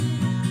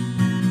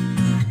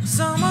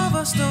Some of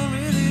us don't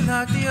really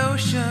like the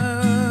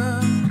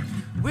ocean.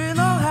 We'll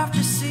all have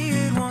to see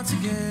it once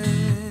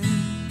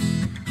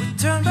again. We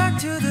turn back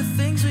to the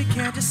things we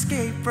can't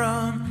escape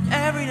from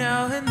every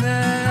now and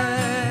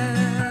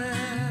then.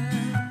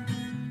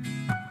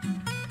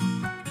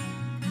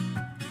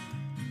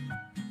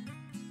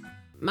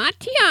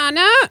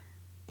 Matiana,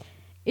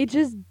 It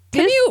just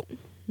can you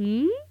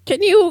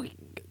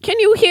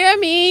hear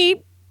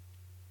me?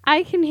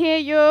 I can hear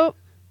you.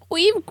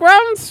 We've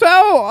grown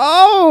so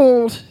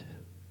old.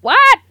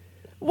 What?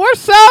 We're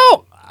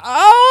so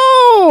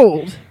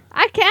old.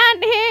 I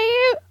can't hear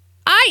you.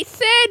 I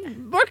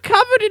said we're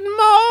covered in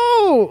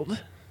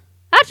mold.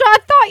 That's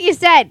what I thought you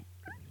said.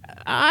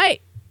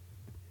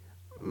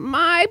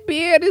 My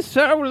beard is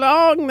so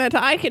long that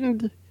I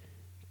can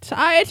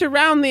tie it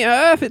around the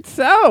earth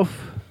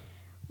itself.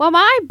 Well,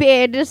 my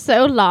beard is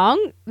so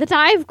long that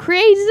I've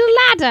created a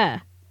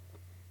ladder.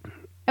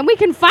 And we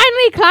can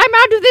finally climb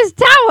out of this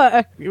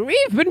tower.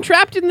 We've been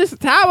trapped in this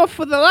tower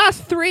for the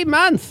last 3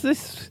 months.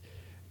 This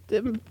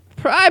the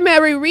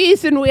primary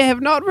reason we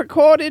have not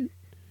recorded,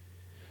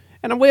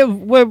 and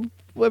we're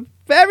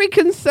very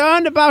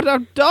concerned about our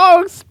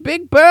dogs,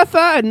 Big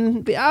Bertha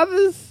and the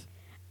others.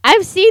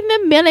 I've seen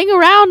them milling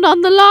around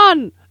on the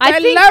lawn.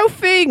 They're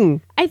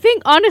loafing. I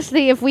think,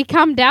 honestly, if we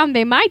come down,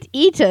 they might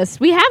eat us.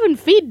 We haven't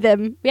fed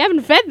them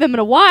in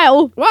a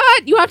while.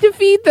 What? You have to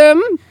feed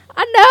them?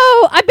 I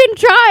know. I've been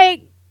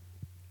trying.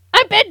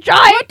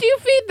 What do you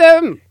feed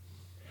them?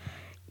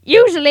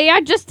 Usually,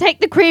 I just take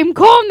the cream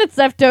corn that's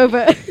left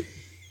over.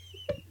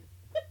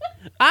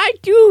 I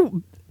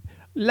do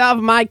love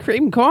my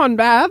cream corn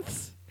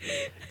baths.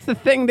 It's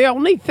the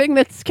only thing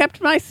that's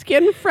kept my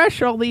skin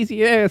fresh all these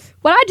years.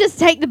 Well, I just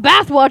take the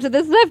bathwater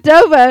that's left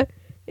over.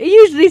 It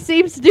usually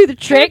seems to do the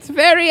trick. It's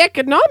very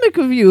economic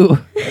of you.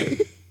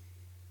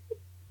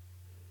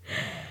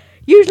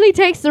 Usually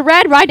takes the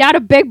red right out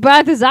of Big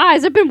Bertha's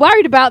eyes. I've been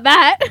worried about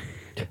that.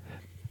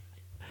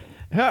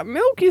 Her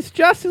milk is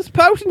just as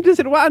potent as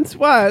it once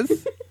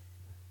was.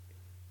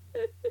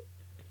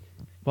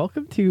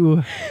 Welcome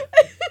to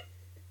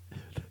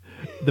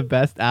the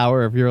best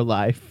hour of your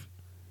life.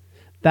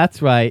 That's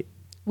right.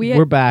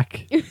 We're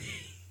back.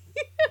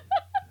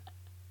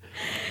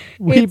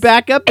 We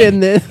back up in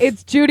this.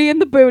 It's Judy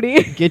and the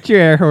booty. Get your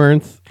air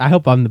horns. I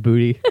hope I'm the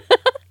booty.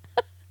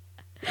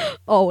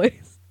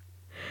 Always.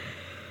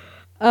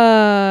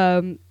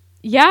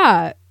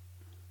 Yeah.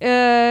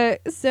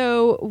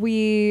 So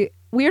we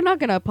are not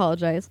going to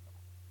apologize.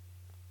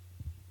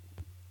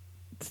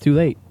 It's too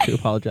late to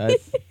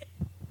apologize.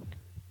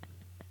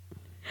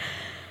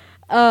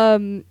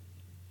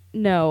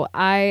 No,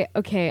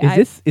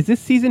 Is this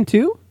season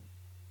 2?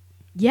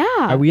 Yeah.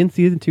 Are we in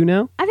season 2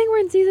 now? I think we're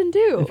in season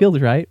 2. It feels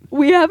right.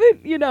 We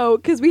haven't,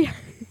 because we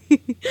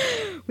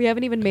we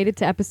haven't even made it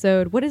to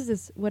episode. What is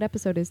this? What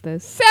episode is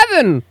this?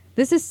 7.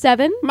 This is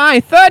 7?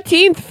 My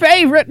 13th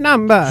favorite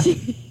number.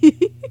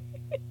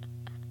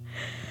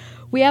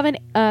 We haven't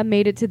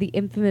made it to the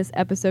infamous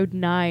episode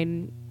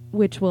 9,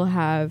 which will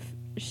have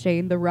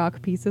Shane the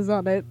Rock Pieces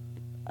on it.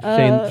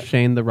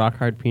 Shane the rock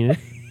hard penis.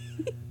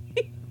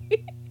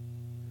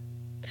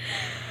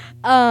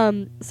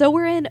 So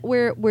we're in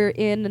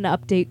an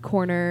update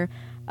corner.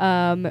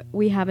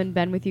 We haven't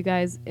been with you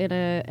guys in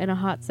a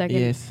hot second.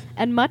 Yes.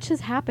 And much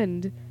has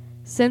happened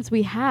since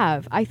we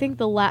have. I think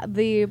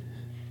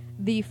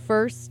the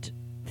first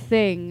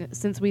thing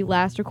since we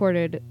last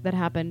recorded that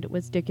happened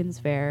was Dickens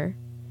Fair.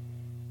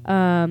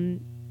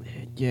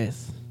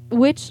 Yes.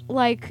 Which,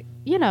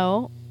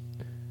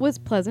 was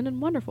pleasant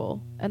and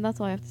wonderful. And that's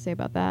all I have to say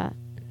about that.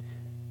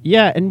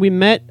 Yeah, and we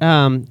met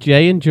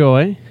Jay and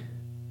Joy,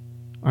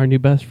 our new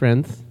best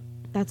friends.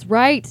 That's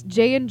right.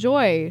 Jay and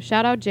Joy.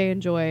 Shout out Jay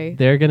and Joy.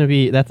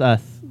 That's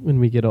us when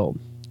we get old.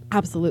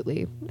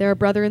 Absolutely. They're a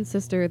brother and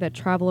sister that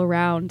travel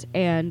around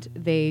and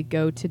they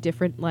go to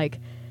different,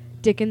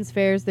 Dickens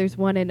fairs. There's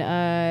one in,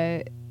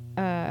 I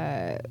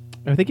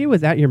think it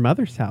was at your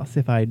mother's house,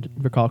 if I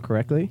recall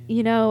correctly.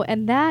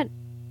 And that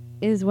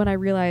is when I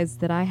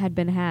realized that I had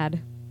been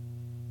had.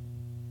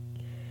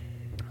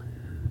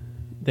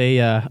 They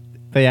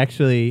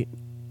actually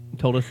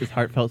told us this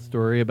heartfelt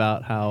story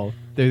about how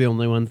they're the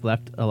only ones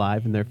left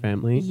alive in their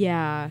family.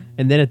 Yeah.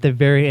 And then at the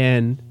very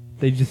end,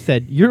 they just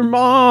said, "Your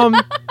mom!"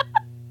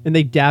 And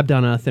they dabbed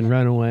on us and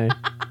ran away.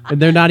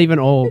 And they're not even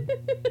old.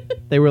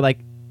 They were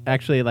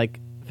actually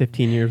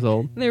 15 years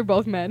old. They were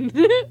both men.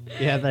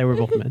 Yeah, they were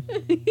both men.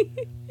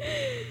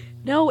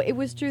 No, it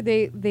was true.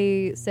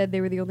 They said they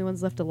were the only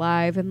ones left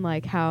alive, and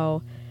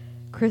how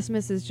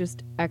Christmas is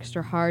just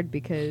extra hard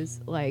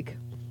because they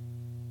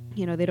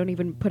don't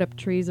even put up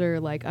trees or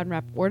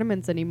unwrap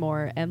ornaments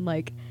anymore. And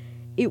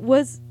it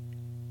was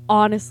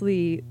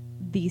honestly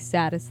the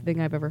saddest thing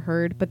I've ever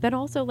heard. But then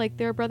also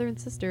they're a brother and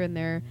sister and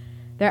they're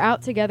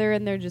out together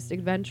and they're just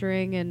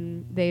adventuring,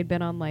 and they'd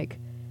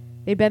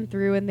been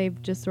through and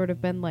they've just sort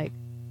of been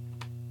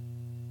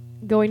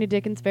going to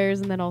Dickens fairs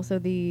and then also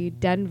the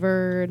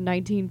Denver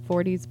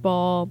 1940s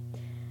ball.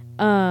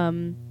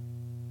 And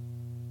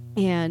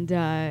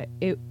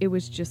it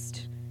was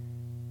just,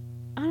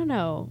 I don't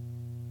know.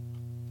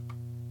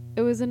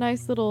 It was a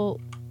nice little.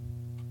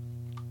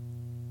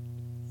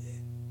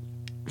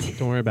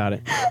 Don't worry about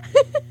it.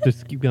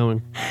 Just keep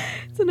going.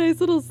 It's a nice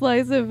little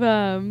slice of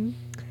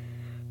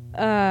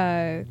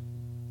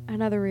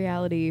another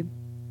reality,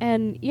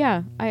 and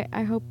yeah,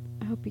 I hope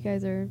you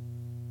guys are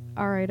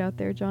all right out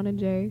there, John and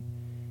Jay.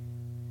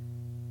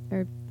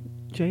 Or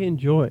Jay and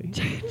Joy.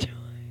 Jay and Joy.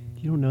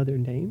 You don't know their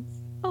names?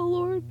 Oh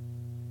Lord.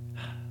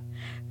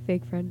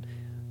 Fake friend.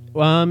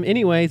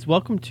 Anyways,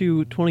 welcome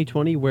to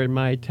 2020, where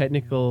my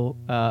technical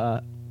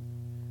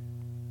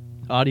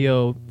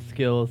audio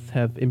skills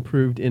have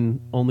improved in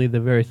only the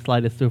very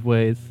slightest of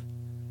ways.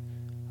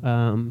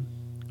 My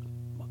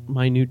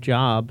new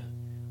job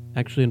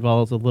actually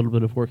involves a little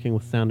bit of working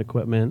with sound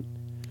equipment,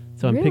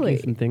 so I'm Really? picking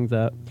some things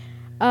up.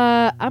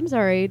 I'm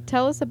sorry.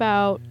 Tell us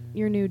about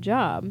your new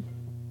job.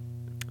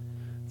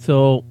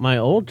 So my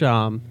old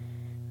job,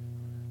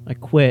 I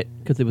quit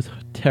because it was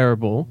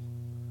terrible.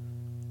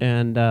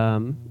 And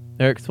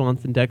Eric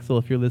Swanson Dexel,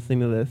 if you're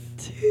listening to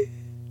this,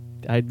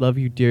 I love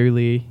you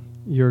dearly.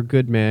 You're a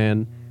good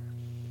man.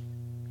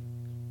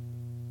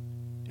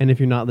 And if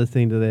you're not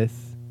listening to this,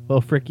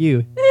 well, frick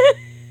you.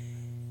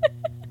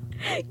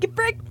 Get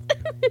bricked.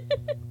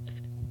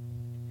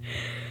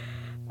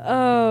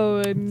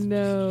 Oh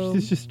no.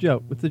 It's just a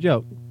joke. It's a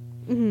joke.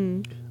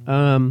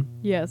 Mm-hmm.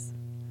 Yes.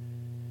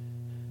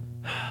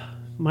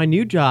 My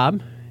new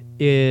job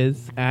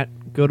is at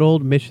good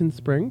old Mission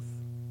Springs,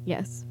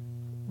 Yes.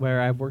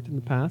 where I've worked in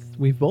the past.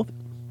 We've both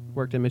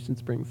worked at Mission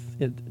Springs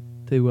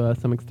to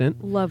some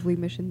extent. Lovely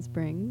Mission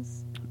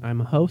Springs.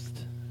 I'm a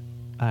host.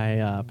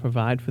 I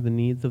provide for the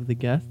needs of the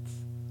guests.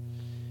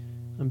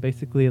 I'm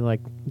basically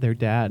like their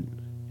dad,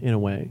 in a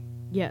way.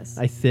 Yes.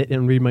 I sit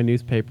and read my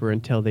newspaper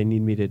until they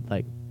need me to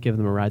like give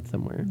them a ride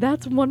somewhere.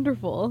 That's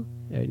wonderful.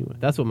 Yeah, anyway,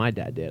 that's what my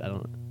dad did. I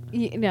don't know.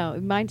 No,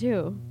 mine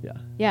too. Yeah.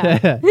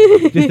 Yeah.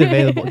 Just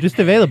available. Just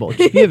available.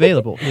 Just be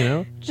available, you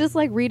know? Just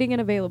like reading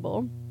and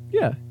available.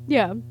 Yeah.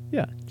 Yeah.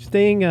 Yeah.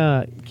 Staying,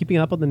 keeping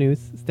up on the news,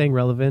 staying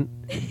relevant,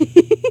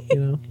 you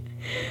know?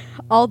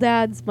 All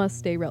dads must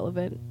stay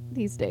relevant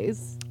these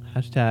days.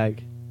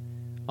 Hashtag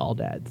all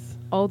dads.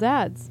 All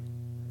dads.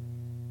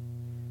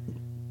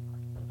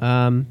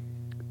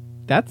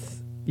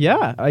 That's,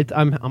 yeah,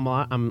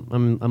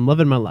 I'm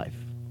loving my life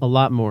a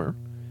lot more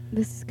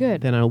This is good.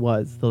 than I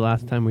was the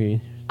last time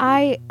we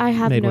I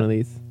have made one of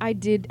these. I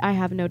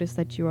have noticed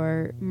that you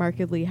are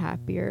markedly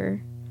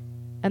happier,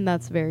 and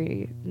that's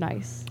very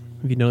nice.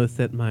 Have you noticed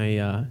that my,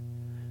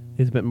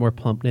 there's a bit more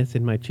plumpness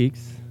in my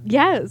cheeks?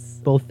 Yes.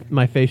 Both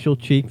my facial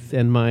cheeks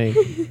and my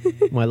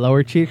my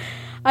lower cheeks.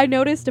 I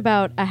noticed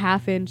about a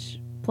half-inch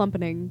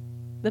plumpening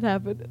that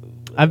happened.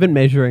 I've been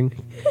measuring.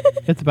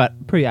 It's about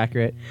pretty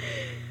accurate.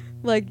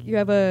 Like you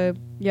have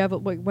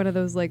like one of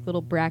those like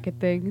little bracket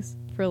things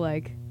for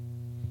like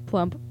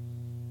plump.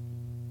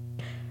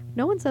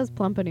 No one says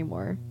plump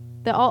anymore.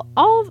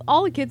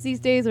 All the kids these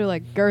days are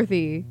like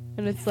girthy,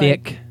 and it's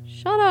Thick. like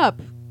shut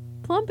up.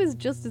 Plump is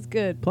just as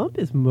good. Plump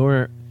is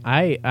more.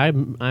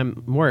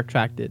 I'm more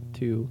attracted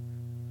to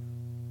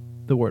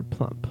the word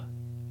plump.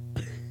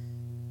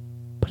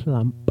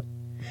 Plump.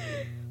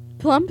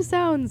 Plump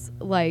sounds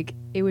like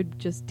it would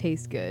just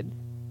taste good,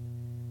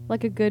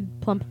 like a good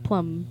plump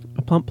plum.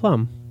 A plump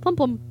plum. Plum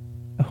plum.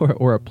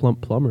 Or a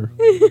plump plumber.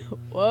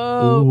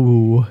 Whoa.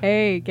 Ooh.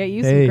 Hey, get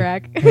you Hey. some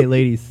crack. Hey,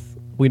 ladies,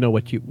 we know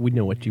what you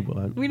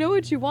want. We know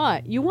what you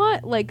want. You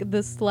want like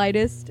the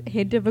slightest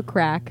hint of a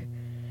crack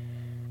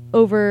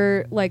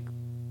over like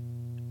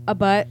a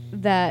butt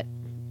that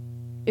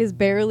is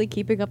barely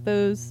keeping up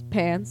those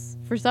pants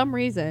for some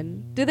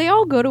reason. Do they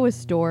all go to a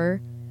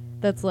store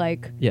that's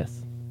like,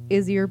 Yes.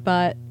 is your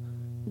butt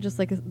just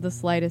like the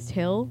slightest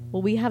hill?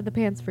 Well, we have the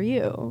pants for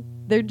you.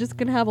 They're just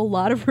gonna have a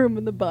lot of room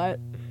in the butt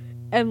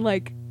and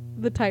like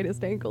the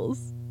tightest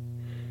ankles.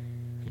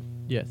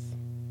 Yes.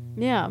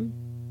 Yeah.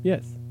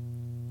 Yes.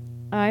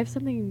 I have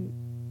something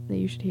that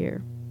you should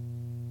hear.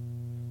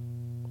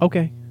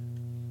 Okay.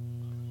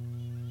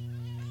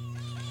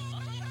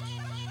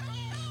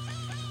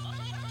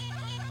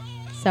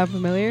 Sound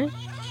familiar?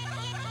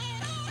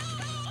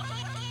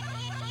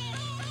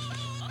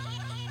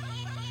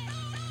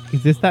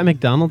 Is this that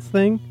McDonald's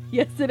thing?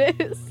 Yes, it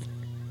is.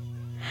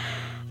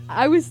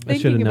 I was I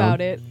should've thinking known.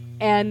 about it,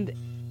 and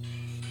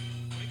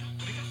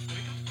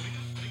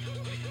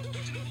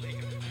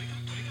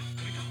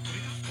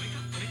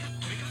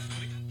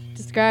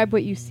describe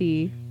what you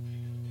see.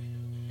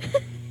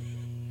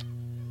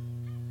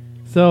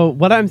 So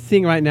what I'm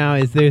seeing right now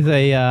is there's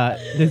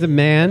a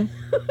man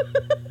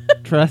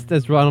dressed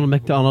as Ronald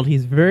McDonald.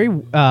 He's very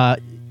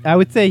I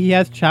would say he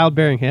has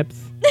childbearing hips,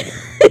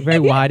 very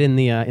wide in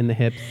the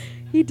hips,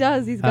 He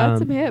does. He's got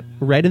some Um, hip.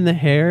 red in the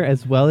hair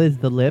as well as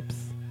the lips.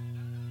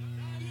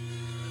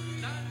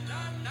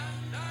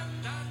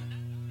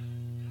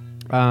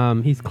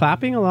 He's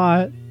clapping a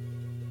lot.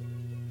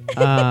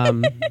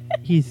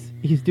 He's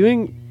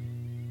doing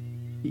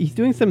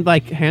some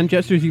like hand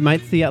gestures you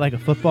might see at like a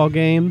football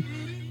game.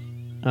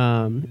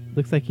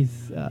 Looks like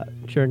he's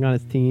cheering on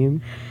his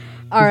team.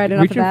 All right, He's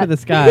enough reaching of for that. the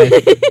sky.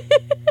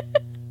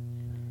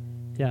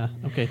 Yeah.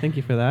 Okay. Thank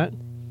you for that.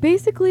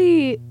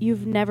 basically,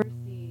 you've never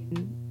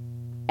seen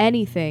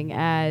anything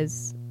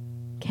as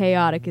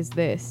chaotic as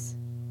this.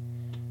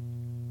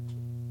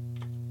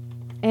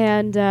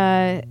 And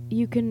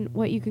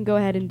what you can go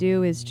ahead and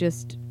do is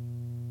just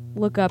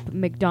look up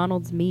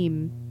McDonald's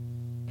meme.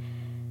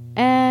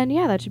 And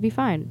yeah, that should be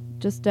fine.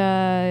 Just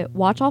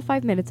watch all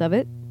 5 minutes of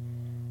it.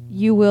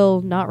 You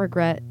will not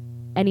regret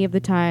any of the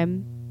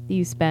time that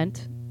you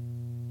spent.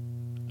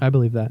 I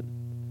believe that.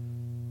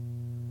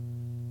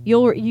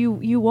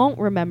 You won't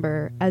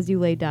remember as you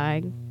lay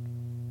dying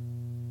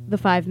the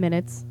 5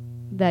 minutes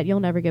that you'll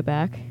never get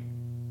back.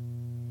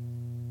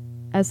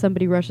 As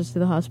somebody rushes to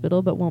the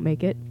hospital but won't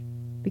make it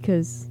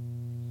because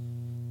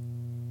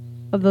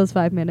of those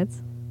 5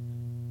 minutes.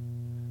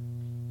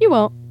 You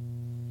won't.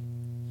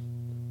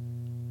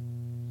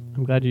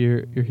 I'm glad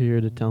you're here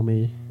to tell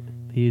me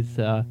these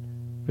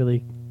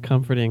really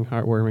comforting,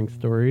 heartwarming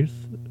stories.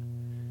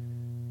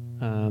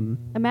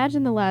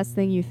 Imagine the last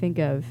thing you think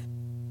of.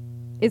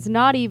 It's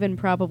not even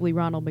probably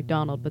Ronald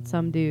McDonald, but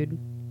some dude.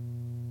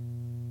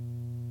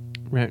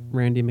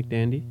 Randy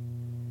McDandy.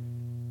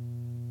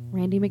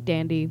 Randy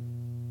McDandy.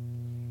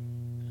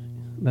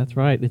 That's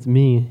right. It's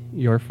me,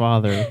 your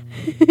father,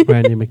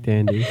 Randy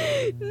McDandy.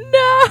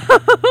 No!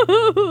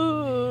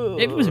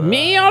 It was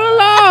me all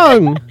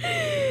along.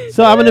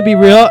 So I'm gonna be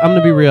real.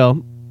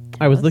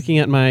 I was looking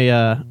at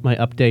my my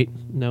update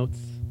notes,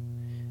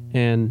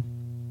 and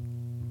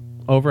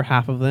over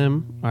half of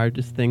them are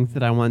just things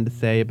that I wanted to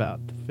say about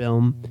the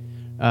film,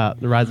 The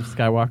Rise of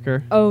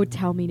Skywalker. Oh,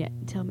 tell me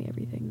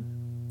everything,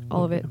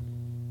 all of it.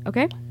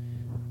 Okay.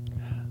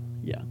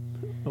 Yeah.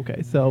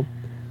 Okay. So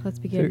Let's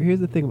begin. here's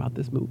the thing about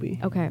this movie.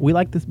 Okay. We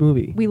like this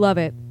movie. We love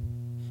it.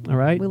 All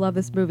right. We love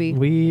this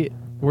movie.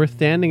 We're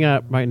standing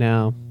up right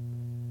now.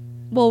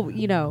 Well,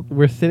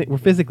 We're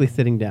physically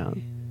sitting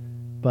down,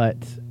 but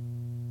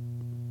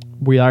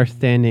we are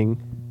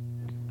standing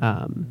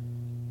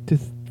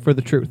for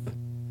the truth.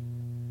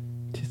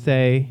 To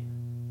say,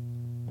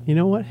 you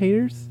know what,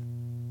 haters?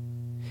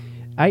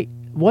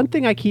 One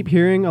thing I keep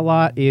hearing a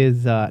lot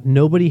is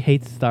nobody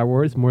hates Star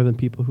Wars more than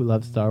people who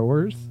love Star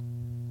Wars.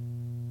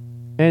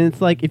 And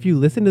it's like, if you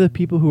listen to the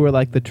people who are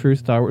like the true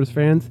Star Wars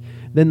fans,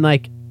 then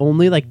like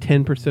only like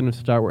 10% of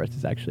Star Wars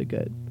is actually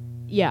good.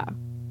 Yeah.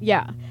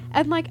 Yeah.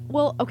 And like,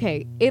 well,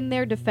 okay, in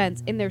their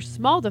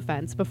small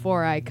defense,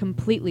 before I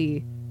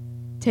completely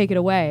take it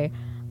away,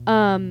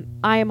 I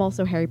am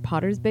also Harry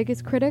Potter's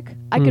biggest critic.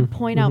 I could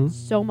point out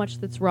so much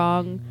that's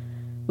wrong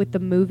with the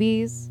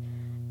movies,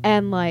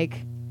 and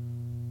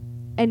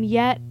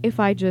yet if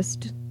I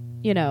just,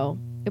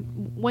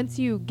 once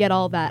you get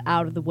all that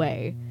out of the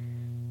way,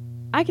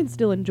 I can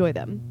still enjoy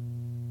them.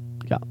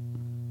 Yeah.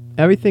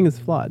 Everything is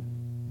flawed.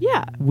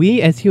 Yeah.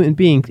 We as human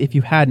beings, if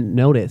you hadn't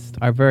noticed,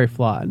 are very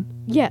flawed.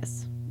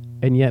 Yes.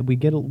 And yet we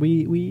get a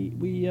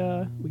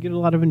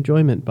lot of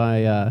enjoyment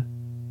by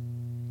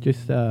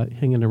just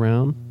hanging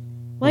around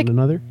one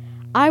another.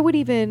 I would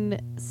even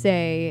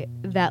say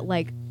that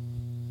like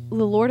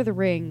the Lord of the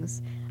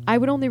Rings, I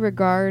would only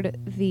regard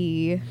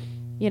the,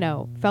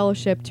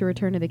 Fellowship to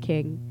Return of the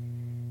King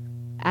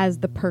as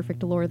the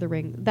perfect Lord of the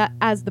Rings,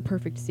 as the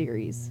perfect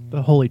series.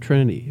 The Holy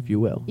Trinity, if you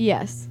will.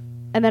 Yes.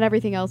 And then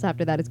everything else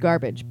after that is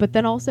garbage. But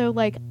then also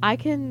I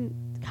can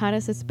kind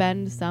of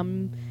suspend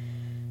some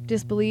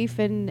disbelief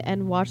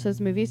and watch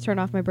those movies, turn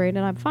off my brain,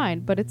 and I'm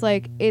fine. But it's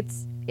like, when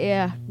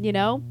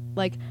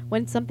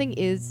something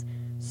is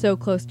so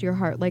close to your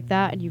heart like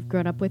that, and you've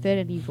grown up with it,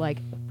 and you've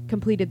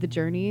completed the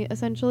journey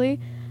essentially,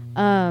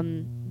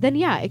 then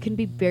yeah, it can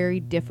be very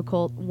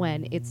difficult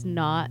when it's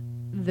not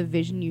the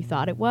vision you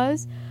thought it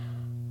was.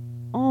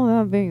 All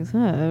that being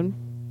said,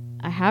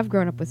 I have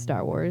grown up with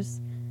Star Wars,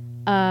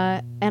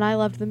 and I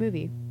loved the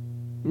movie.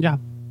 Yeah.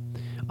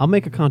 I'll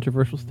make a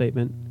controversial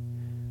statement.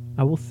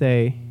 I will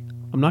say,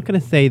 I'm not going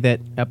to say that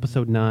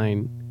Episode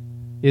 9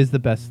 is the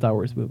best Star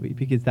Wars movie,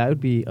 because that would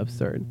be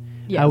absurd.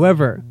 Yes.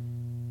 However,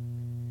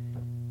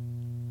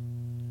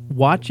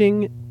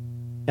 watching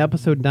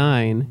Episode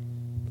 9,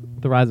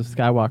 The Rise of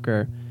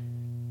Skywalker,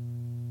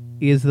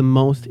 is the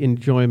most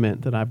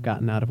enjoyment that I've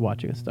gotten out of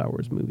watching a Star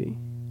Wars movie.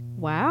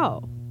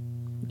 Wow.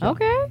 Yeah.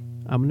 Okay.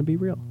 I'm going to be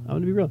real.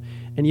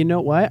 And you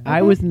know what? Okay.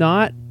 I was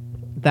not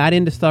that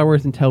into Star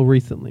Wars until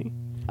recently.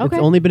 Okay.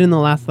 It's only been in the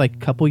last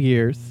couple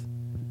years.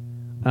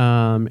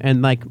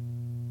 And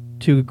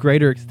to a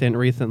greater extent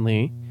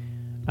recently.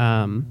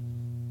 And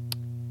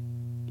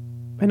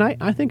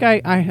I think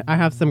I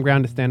have some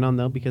ground to stand on,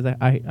 though, because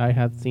I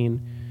have seen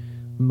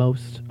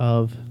most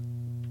of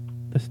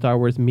the Star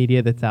Wars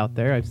media that's out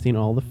there. I've seen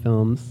all the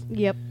films.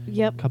 Yep.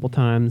 A couple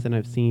times, and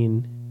I've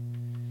seen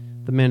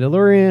The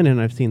Mandalorian, and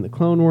I've seen The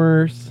Clone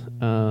Wars.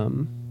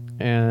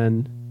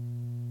 And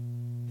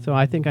so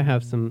I think I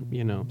have some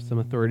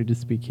authority to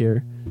speak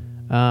here.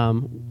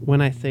 When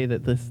I say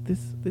that this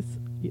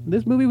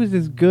movie was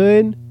as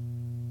good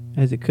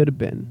as it could have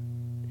been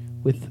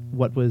with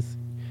what was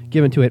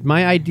given to it.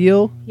 My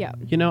ideal, yeah.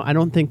 I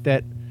don't think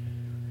that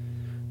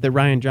that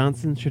Ryan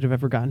Johnson should have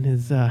ever gotten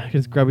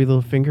his grubby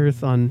little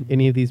fingers on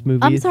any of these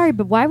movies. I'm sorry,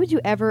 but why would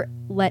you ever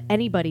let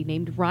anybody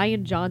named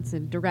Ryan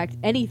Johnson direct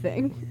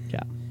anything?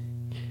 Yeah.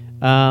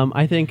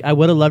 I think I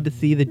would have loved to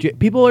see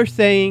people are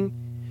saying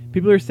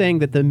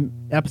that the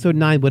episode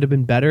 9 would have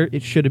been better.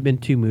 It should have been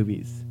 2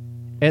 movies.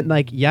 And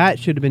it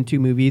should have been 2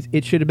 movies.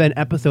 It should have been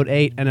episode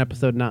 8 and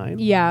episode 9.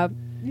 Yeah.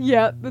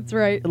 Yeah, that's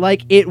right.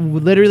 It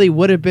literally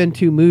would have been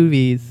 2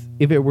 movies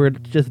if it were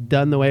just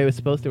done the way it was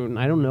supposed to. And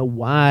I don't know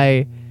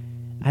why.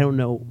 I don't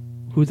know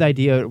whose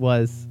idea it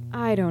was.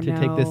 I don't know. To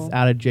take this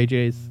out of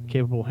JJ's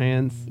capable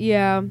hands.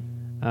 Yeah.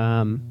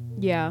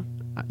 Yeah.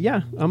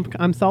 Yeah,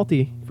 I'm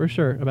salty for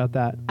sure about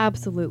that.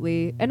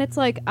 Absolutely. And it's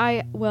no,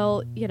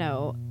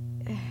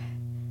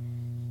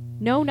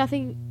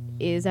 nothing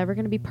is ever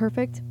going to be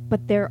perfect,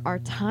 but there are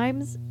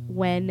times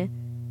when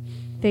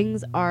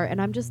things are,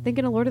 and I'm just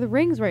thinking of Lord of the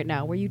Rings right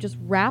now, where you just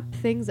wrap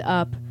things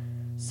up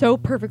so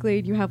perfectly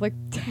and you have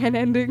 10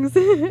 endings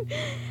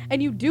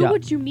and you do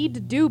what you need to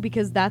do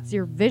because that's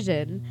your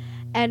vision.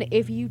 And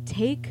if you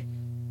take,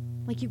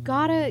 you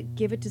gotta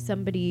give it to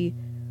somebody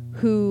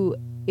who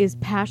is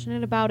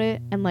passionate about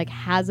it and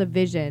has a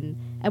vision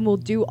and will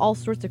do all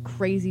sorts of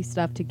crazy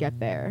stuff to get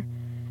there.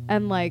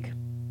 And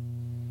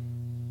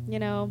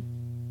Yeah.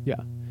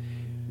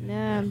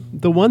 Nah.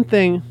 The one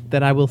thing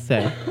that I will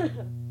say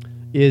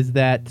is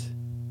that,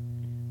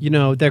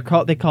 they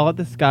call it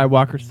the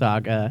Skywalker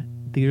saga.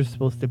 These are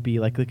supposed to be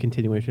the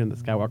continuation of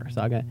the Skywalker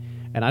saga,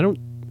 and I don't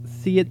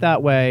see it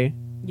that way.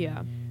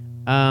 Yeah.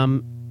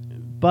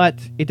 But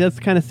it does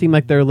kind of seem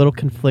like they're a little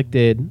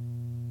conflicted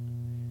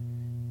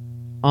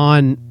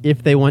on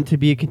if they want to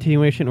be a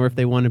continuation or if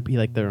they want to be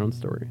their own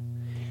story.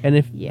 And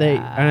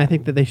I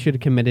think that they should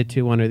have committed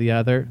to one or the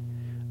other.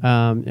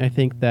 I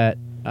think that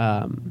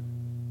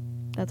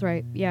that's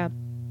right. Yeah.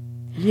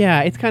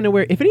 Yeah, it's kind of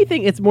weird. If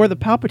anything, it's more the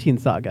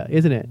Palpatine saga,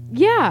 isn't it?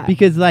 Yeah.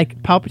 Because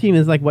Palpatine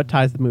is what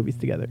ties the movies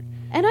together.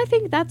 And I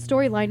think that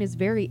storyline is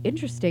very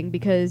interesting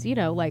because,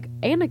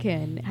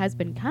 Anakin has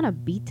been kind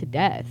of beat to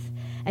death.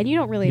 And you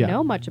don't really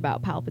know much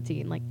about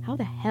Palpatine. How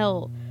the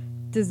hell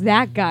does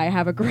that guy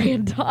have a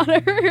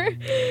granddaughter?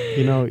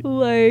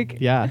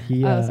 Yeah,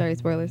 he... oh, sorry,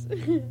 spoilers.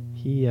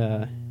 he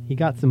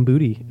got some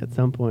booty at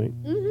some point.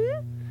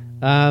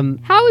 Mm-hmm.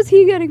 How is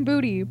he getting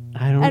booty?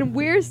 I don't... And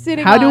we're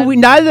sitting How do we...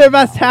 Neither of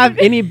us have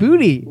any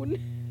booty.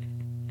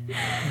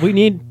 We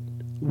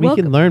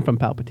can learn from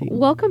Palpatine.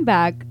 Welcome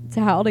back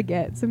to How to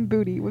Get Some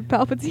Booty with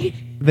Palpatine.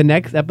 The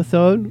next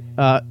episode,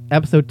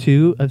 episode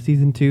 2 of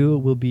season 2,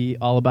 will be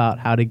all about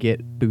how to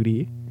get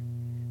booty,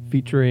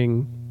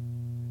 featuring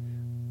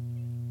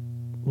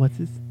what's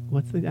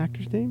the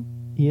actor's name?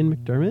 Ian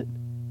McDermott.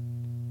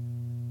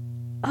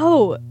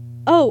 Oh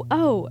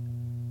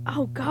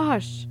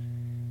gosh.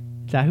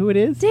 Is that who it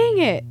is? Dang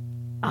it.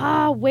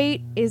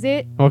 Wait, is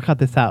it? We'll cut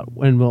this out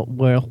and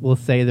we'll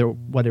say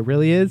what it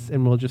really is,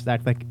 and we'll just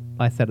act like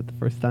I said it the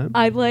first time.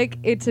 I'd like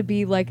it to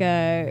be like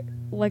a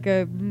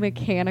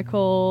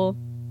mechanical.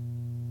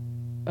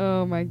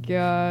 Oh my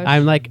gosh.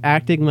 I'm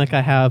acting like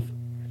I have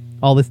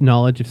all this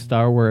knowledge of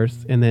Star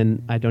Wars, and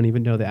then I don't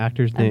even know the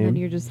actor's name. And then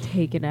you're just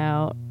taken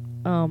out.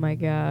 Oh my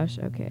gosh.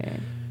 Okay.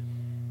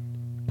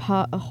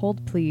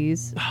 Hold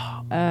please.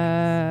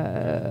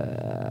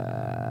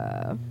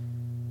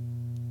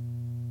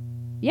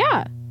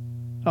 Yeah.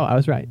 Oh, I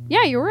was right.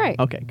 Yeah, you were right.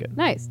 Okay, good.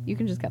 Nice. You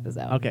can just cut this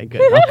out. Okay,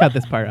 good. I'll cut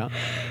this part out.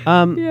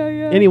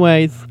 Yeah.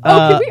 Anyways.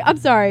 I'm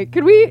sorry.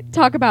 Could we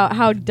talk about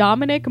how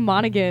Dominic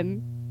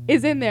Monaghan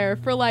is in there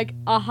for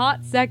a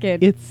hot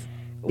second? It's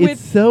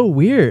so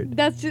weird.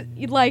 That's just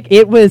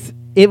It was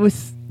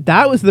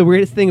that was the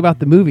weirdest thing about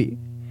the movie.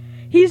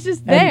 He's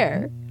just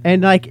there.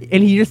 And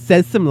he just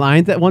says some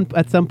lines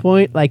at some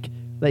point like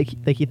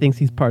he thinks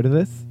he's part of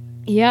this.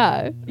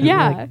 Yeah.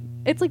 Yeah.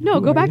 It's no,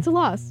 go back to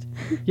Lost.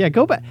 Yeah,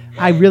 go back.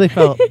 I really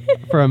felt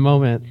for a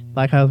moment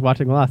like I was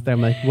watching Lost.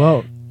 I'm like,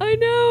 whoa. I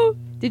know.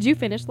 Did you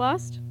finish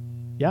Lost?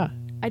 Yeah.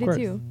 I did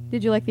too.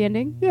 Did you like the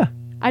ending? Yeah.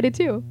 I did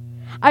too.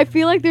 I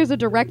feel like there's a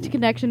direct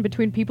connection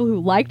between people who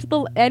liked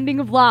the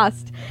ending of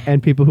Lost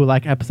and people who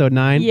like episode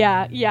 9.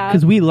 Yeah.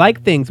 Because we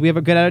like things. We have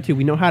a good attitude.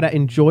 We know how to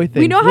enjoy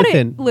things. We know how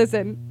to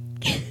listen.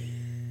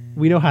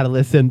 We know how to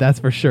listen, that's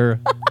for sure.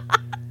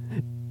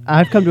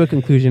 I've come to a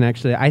conclusion,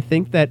 actually. I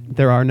think that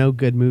there are no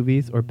good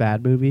movies or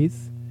bad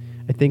movies.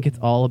 I think it's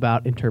all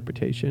about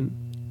interpretation.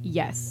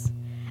 Yes.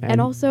 And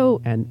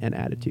also... And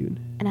attitude.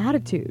 An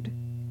attitude.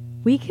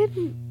 We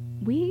can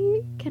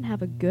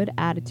have a good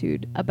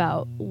attitude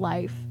about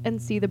life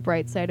and see the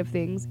bright side of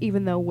things,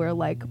 even though we're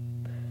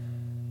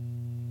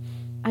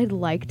I'd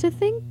like to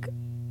think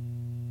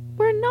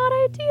we're not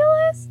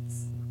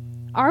idealists.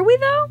 Are we,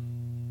 though?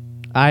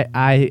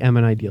 I am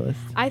an idealist.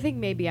 I think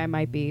maybe I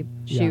might be.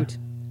 Shoot. Yeah.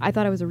 I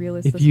thought I was a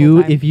realist this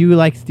whole time. If you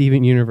like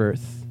Steven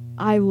Universe,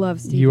 I love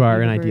Steven You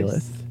are Universe. An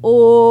idealist.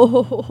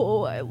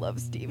 Oh, I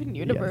love Steven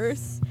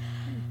Universe. Yes.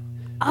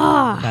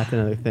 That's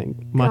another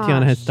thing.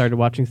 Matiana has started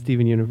watching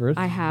Steven Universe.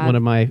 I have. One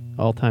of my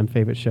all-time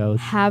favorite shows.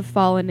 Have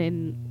fallen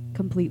in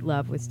complete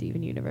love with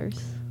Steven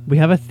Universe. We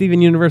have a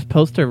Steven Universe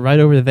poster right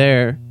over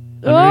there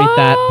underneath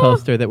that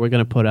poster that we're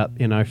going to put up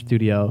in our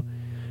studio.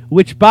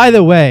 Which, by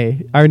the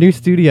way, our new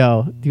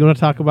studio. Do you want to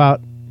talk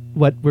about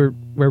where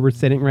we're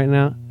sitting right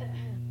now?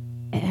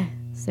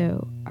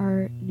 So,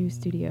 our new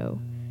studio.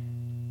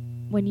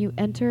 When you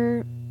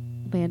enter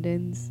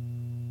Landon's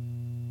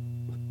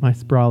My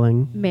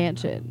sprawling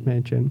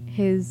mansion,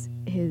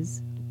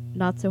 his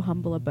not so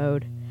humble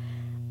abode.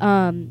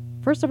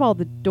 First of all,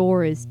 the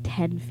door is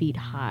 10 feet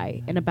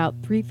high and about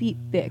 3 feet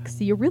thick,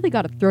 so you really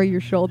got to throw your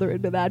shoulder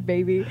into that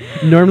baby.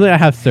 Normally, I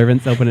have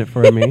servants open it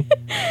for me.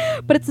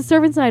 But it's a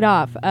servant's night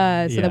off,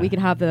 so that we can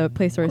have the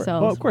place to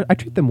ourselves. Well, of course. I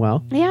treat them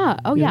well. Yeah.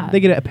 Oh, yeah. They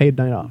get a paid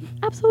night off.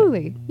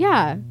 Absolutely.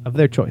 Yeah. Of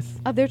their choice.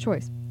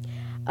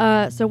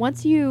 So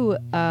once you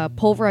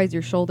pulverize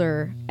your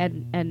shoulder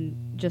and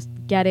just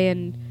get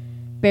in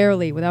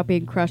barely without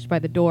being crushed by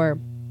the door,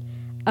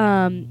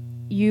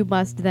 you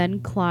must then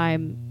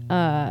climb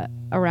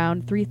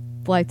around 3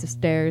 flights of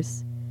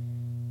stairs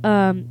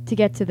to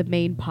get to the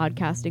main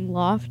podcasting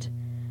loft.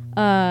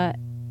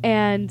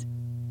 And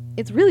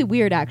it's really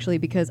weird, actually,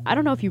 because I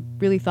don't know if you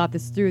really thought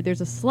this through.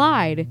 There's a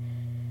slide,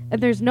 and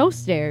there's no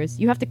stairs.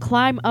 You have to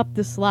climb up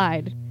the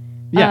slide.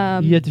 Yeah,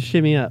 you have to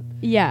shimmy up.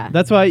 Yeah.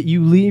 That's why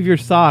you leave your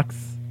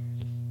socks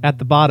at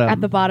the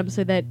bottom.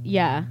 So that,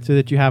 So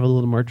that you have a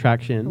little more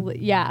traction.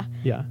 Yeah.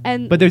 Yeah.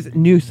 But there's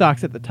new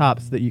socks at the top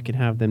so that you can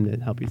have them to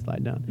help you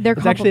slide down.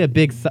 It's actually a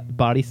big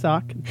body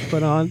sock to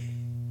put on.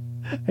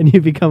 And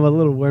you become a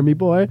little wormy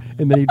boy.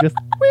 And then you just,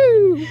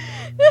 woo!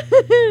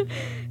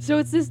 So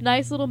it's this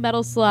nice little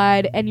metal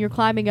slide, and you're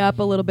climbing up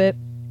a little bit.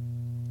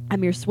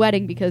 You're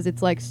sweating because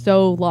it's like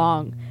so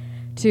long,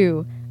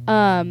 too.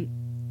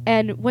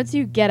 And once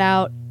you get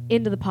out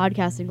into the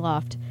podcasting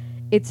loft,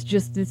 it's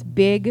just this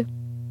big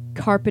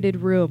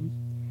carpeted room,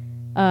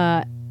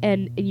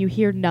 and you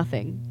hear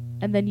nothing.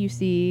 And then you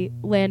see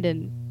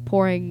Landon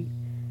pouring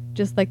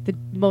just like the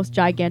most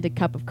gigantic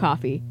cup of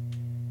coffee.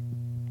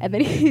 And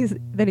then he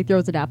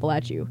throws an apple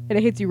at you, and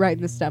it hits you right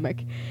in the stomach.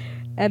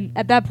 And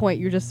at that point,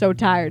 you're just so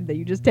tired that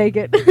you just take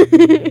it.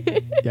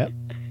 Yep.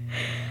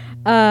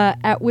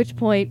 At which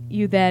point,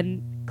 you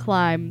then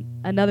climb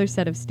another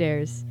set of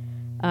stairs,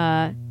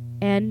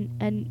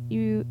 and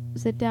you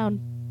sit down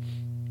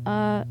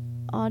on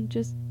a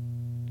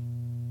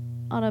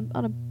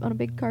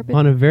big carpet.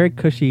 On a very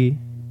cushy.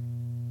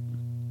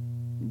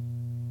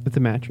 It's a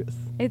mattress.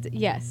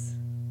 Yes.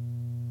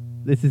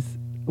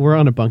 We're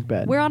on a bunk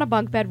bed. We're on a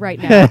bunk bed right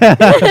now.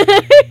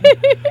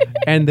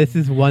 And this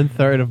is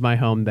 1/3 of my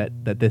home that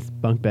this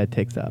bunk bed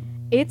takes up.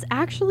 It's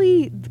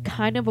actually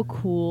kind of a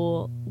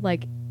cool,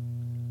 like,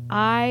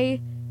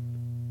 I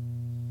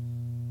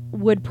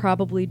would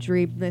probably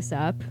dream this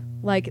up.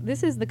 Like,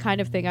 this is the kind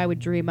of thing I would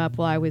dream up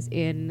while I was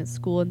in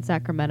school in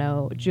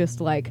Sacramento, just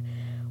like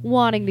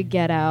wanting to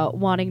get out,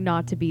 wanting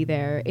not to be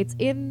there. It's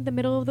in the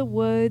middle of the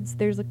woods.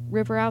 There's a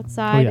river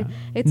outside. Oh,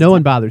 yeah. No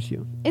one bothers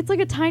you. It's like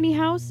a tiny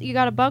house. You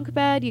got a bunk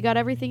bed. You got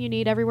everything you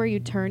need. Everywhere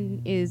you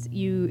turn is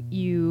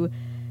you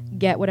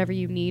get whatever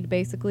you need,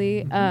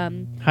 basically.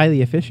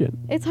 Highly efficient.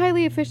 It's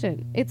highly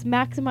efficient. It's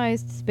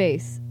maximized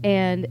space,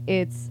 and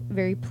it's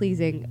very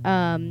pleasing.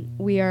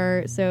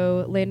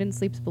 Landon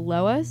sleeps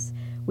below us.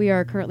 We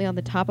are currently on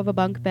the top of a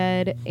bunk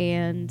bed,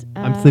 and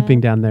I'm sleeping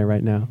down there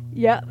right now.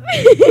 Yeah.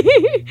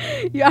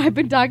 Yeah, I've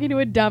been talking to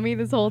a dummy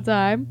this whole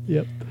time.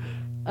 Yep.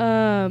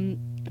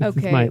 This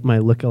okay. is my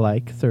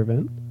look-alike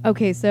servant.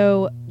 Okay,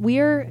 so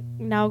we're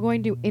now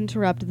going to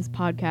interrupt this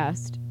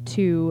podcast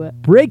to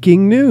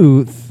breaking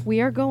news.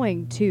 We are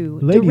going to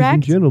ladies direct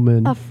and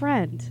gentlemen, a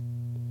friend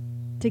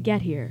to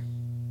get here.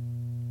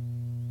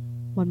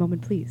 One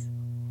moment, please.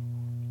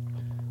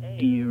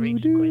 Hey, you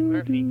reached Quinn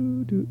Murphy.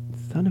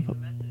 Son of a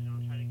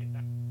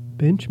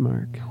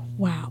benchmark.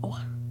 Wow.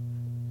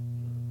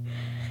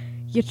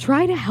 You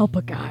try to help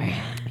a guy.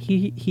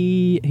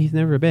 He's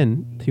never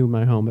been to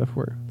my home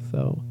before,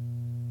 so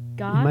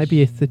Gosh. It might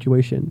be a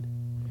situation.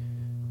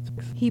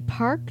 He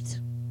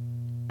parked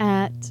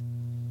at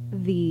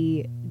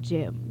the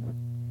gym.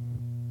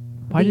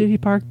 Why did he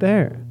park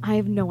there? I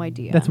have no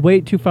idea. That's way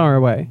too far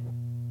away.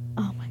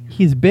 Oh my God.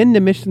 He's been to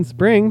Mission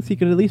Springs. He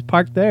could at least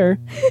park there.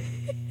 Oh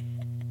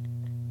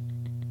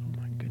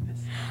my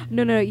goodness.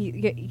 No,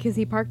 because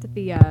he parked at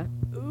the.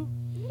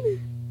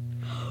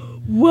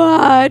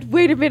 What?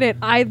 Wait a minute!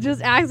 I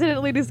just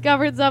accidentally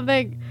discovered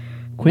something.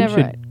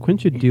 Quinn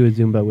should do a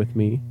Zumba with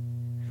me.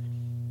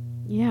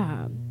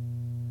 Yeah.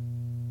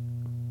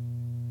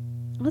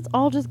 Let's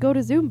all just go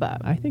to Zumba.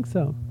 I think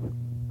so.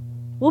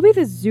 We'll be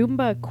the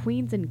Zumba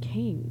queens and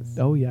kings.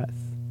 Oh yes.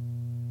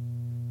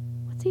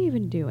 What's he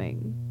even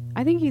doing?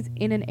 I think he's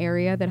in an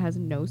area that has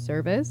no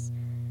service,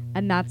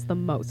 and that's the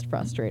most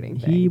frustrating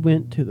thing. He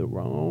went to the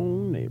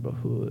wrong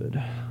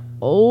neighborhood.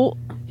 Oh.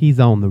 He's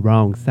on the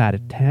wrong side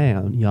of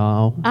town,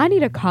 y'all. I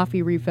need a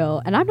coffee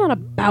refill, and I'm not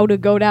about to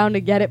go down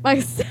to get it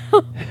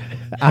myself.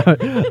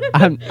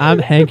 I'm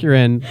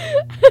hankering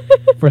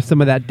for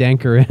some of that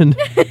dankerin.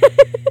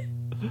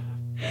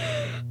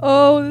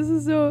 Oh, this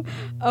is so...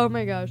 Oh,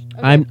 my gosh.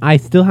 Okay. I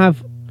still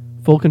have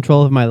full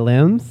control of my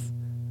limbs,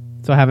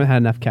 so I haven't had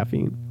enough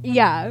caffeine.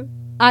 Yeah.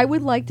 I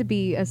would like to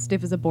be as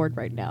stiff as a board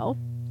right now.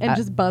 and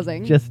just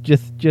buzzing.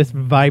 just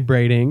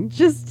vibrating.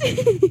 Just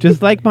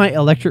Just like my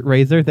electric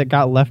razor that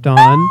got left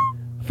on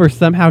for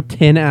somehow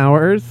 10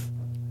 hours.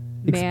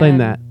 Explain Man,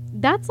 that.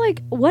 That's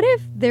like, what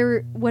if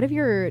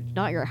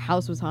not your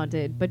house was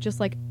haunted, but just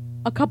like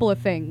a couple of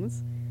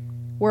things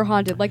were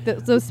haunted, like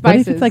those What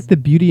spices. if it's like the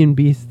Beauty and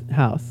Beast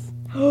house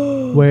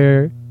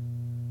where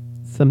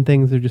some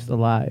things are just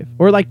alive?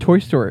 Or like Toy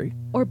Story.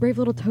 Or Brave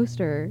Little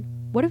Toaster.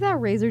 What if that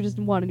razor just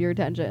wanted your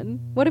attention?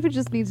 What if it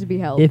just needs to be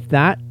held?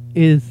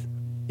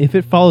 If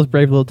it follows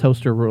Brave Little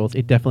Toaster rules,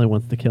 it definitely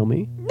wants to kill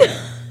me.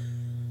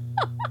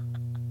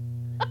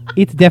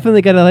 It's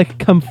definitely gonna like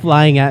come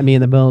flying at me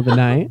in the middle of the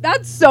night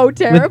That's so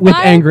terrifying. with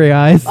angry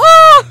eyes.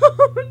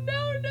 Oh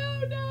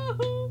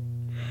no!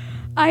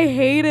 I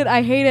hate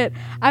it.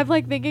 I'm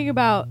like thinking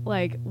about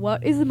like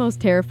what is the most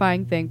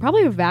terrifying thing?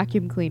 Probably a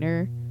vacuum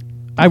cleaner.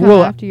 I come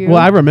will. after you. Well,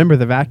 I remember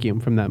the vacuum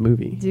from that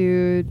movie,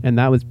 Dude, and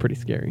that was pretty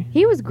scary.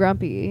 he was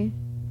grumpy.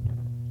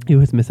 He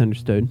was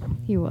misunderstood.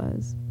 He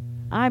was.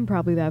 I'm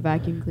probably that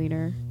vacuum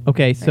cleaner.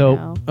 Okay, so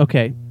now.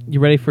 okay, you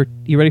ready for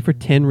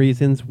 10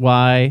 reasons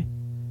why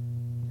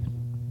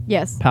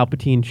Yes.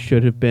 Palpatine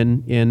should have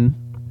been in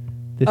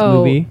this Oh,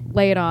 movie,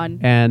 lay it on.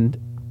 and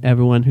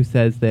everyone who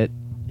says that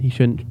he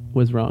shouldn't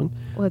was wrong.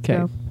 Let's Okay.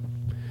 go.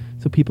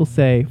 So people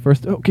say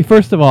first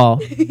of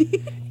all,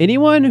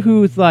 anyone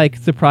who's like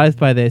surprised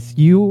by this,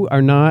 you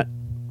are not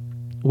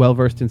well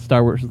versed in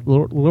Star Wars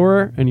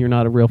lore, and you're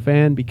not a real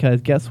fan,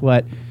 because guess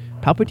what?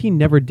 Palpatine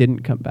never didn't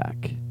come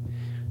back.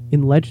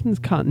 In Legends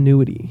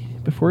continuity,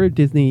 before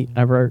Disney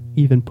ever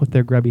even put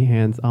their grubby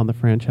hands on the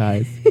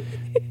franchise,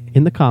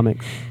 in the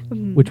comics,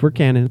 which were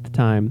canon at the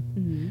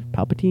time,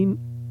 Palpatine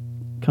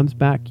comes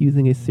back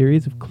using a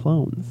series of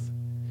clones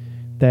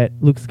that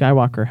Luke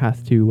Skywalker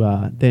has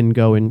to then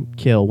go and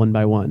kill one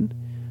by one,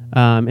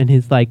 and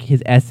his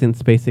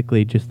essence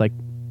basically just like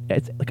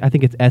I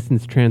think it's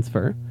essence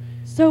transfer.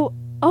 So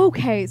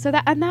okay, so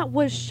that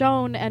was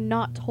shown and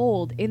not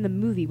told in the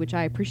movie, which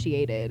I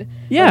appreciated.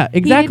 Yeah, Like, he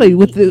exactly.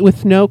 didn't- With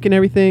Snoke and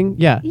everything.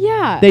 Yeah.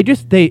 Yeah. They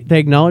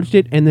acknowledged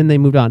it and then they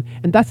moved on.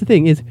 And that's the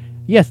thing is,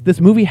 yes, this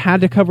movie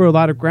had to cover a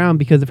lot of ground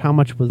because of how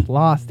much was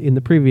lost in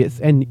the previous.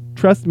 And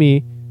trust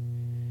me,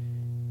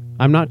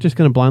 I'm not just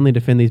going to blindly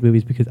defend these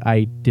movies because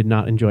I did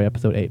not enjoy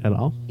Episode 8 at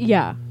all.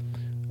 Yeah.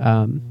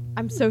 Um,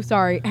 I'm so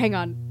sorry. Hang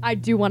on. I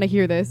do want to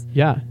hear this.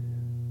 yeah.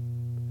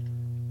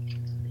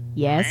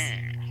 Yes.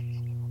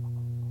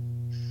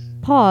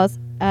 Pause.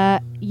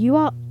 You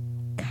are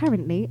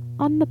currently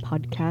on the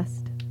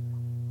podcast.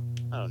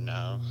 Oh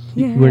no.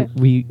 Yeah.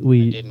 We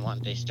I didn't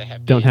want this to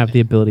happen. don't have the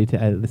ability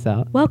to edit this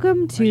out.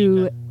 Welcome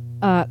to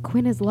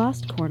Quinn is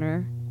Lost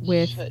Corner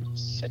with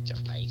Such a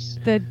face.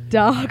 the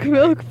Dog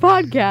Milk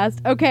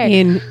Podcast. Okay.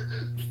 In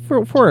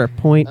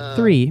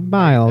 4.3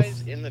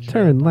 miles,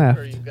 turn left.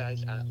 Are you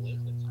guys at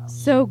Lakeland's house?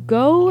 So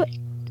go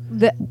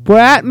We're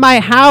at my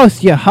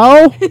house, you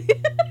hoe.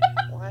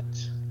 What?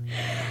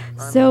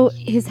 So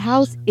his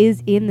house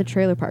is in the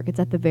trailer park. It's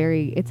at the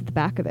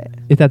back of it.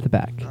 It's at the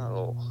back.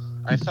 Oh,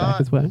 I It's back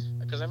thought as well.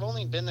 because I've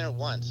only been there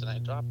once, and I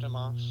dropped him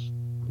off,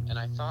 and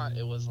I thought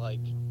it was like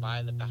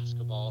by the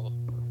basketball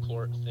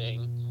court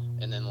thing,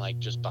 and then like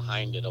just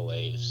behind it a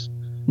ways.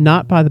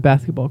 Not by the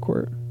basketball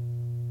court.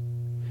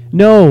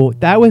 No,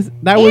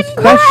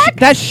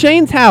 that's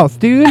Shane's house,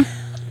 dude.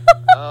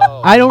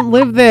 Oh, I don't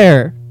live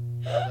there.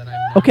 well, then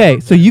I Okay,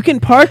 so you can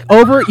park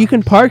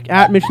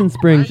at Mission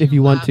Springs if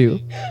you want to.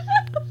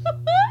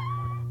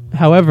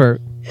 However,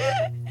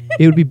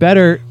 it would be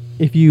better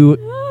if you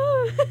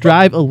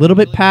drive a little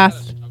bit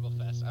past. Struggle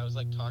Fest. I was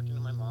like talking to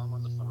my mom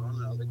on the phone,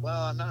 and I was like,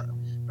 "Well, I don't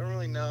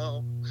really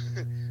know.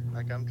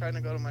 Like, I'm trying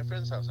to go to my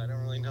friend's house. I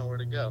don't really know where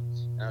to go."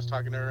 And I was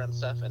talking to her and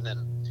stuff, and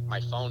then my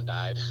phone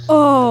died.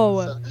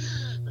 Oh, So,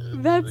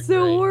 that's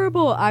so great.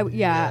 horrible. And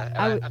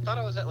I thought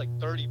I was at like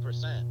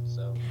 30%.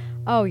 So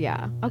Oh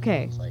yeah.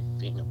 Okay. it's like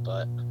being a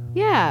butt.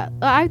 Yeah.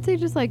 I'd say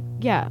just like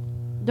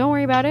don't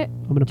worry about it.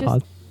 I'm going to Just-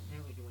 pause.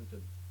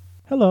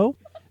 Hello.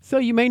 So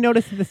you may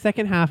notice that the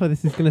second half of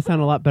this is going to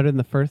sound a lot better than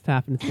the first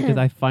half, and it's because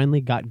I finally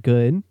got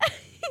good.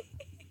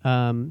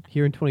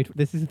 Here in 2020,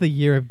 this is the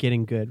year of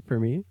getting good for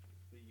me.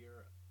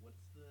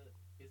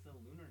 It's the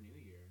Lunar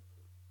New Year.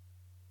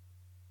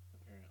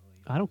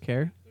 Apparently. I don't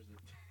care.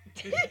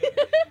 There's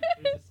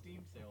a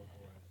Steam sale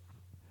for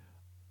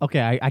it.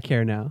 Okay, I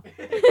care now.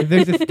 If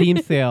there's a Steam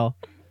sale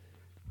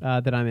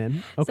that I'm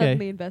in. Okay.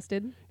 Suddenly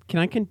invested. Can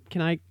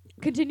I?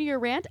 Continue your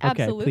rant.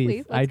 Okay, Absolutely.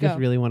 please. Let's I go. just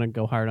really want to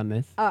go hard on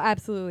this. Oh,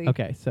 absolutely.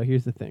 Okay, so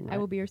here's the thing. I right?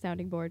 will be your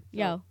sounding board.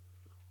 Yo.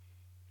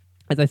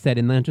 As I said,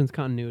 in Legends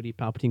continuity,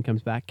 Palpatine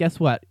comes back. Guess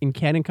what? In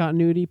canon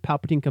continuity,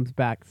 Palpatine comes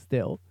back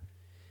still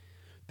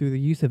through the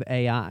use of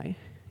AI.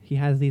 He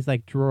has these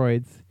like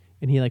droids,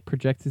 and he like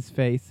projects his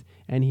face,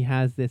 and he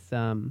has this.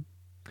 I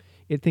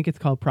think it's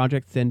called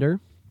Project Cinder,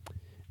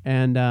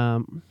 and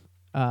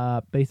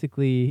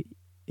basically,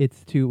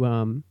 it's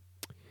to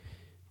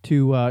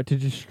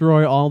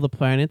destroy all the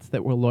planets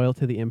that were loyal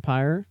to the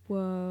Empire.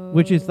 Whoa.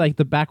 Which is like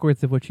the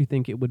backwards of what you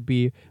think it would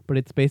be, but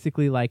it's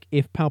basically like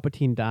if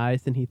Palpatine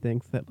dies, then he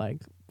thinks that like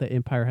the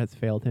Empire has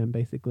failed him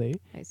basically,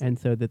 I see. and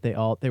so that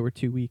they were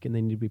too weak and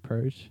they need to be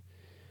purged.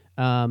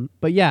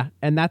 But yeah,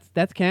 and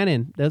that's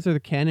canon. Those are the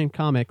canon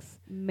comics.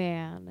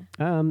 Man.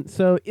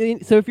 So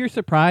if you're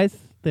surprised,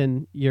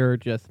 then you're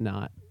just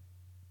not,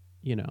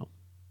 you're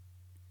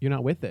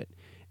not with it.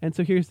 And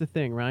so here's the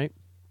thing, right?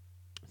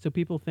 So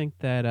people think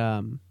that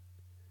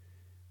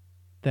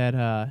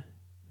that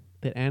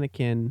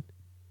Anakin,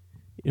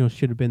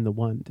 should have been the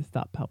one to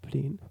stop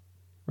Palpatine,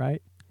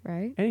 right?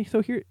 Right? And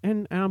so here,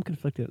 and I'm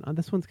conflicted.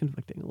 This one's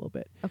conflicting a little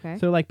bit. Okay.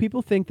 So like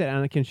people think that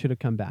Anakin should have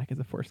come back as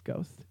a Force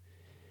ghost.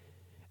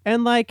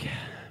 And like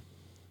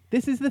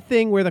this is the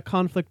thing where the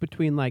conflict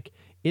between like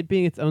it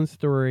being its own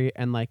story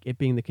and like it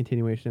being the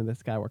continuation of the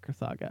Skywalker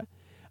saga.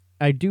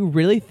 I do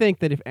really think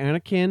that if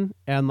Anakin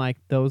and like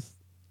those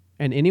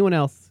and anyone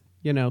else,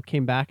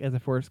 came back as a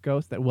Force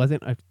ghost that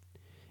wasn't a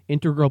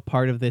integral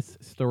part of this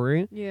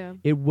story, Yeah.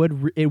 it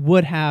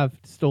would have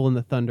stolen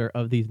the thunder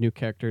of these new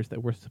characters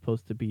that we're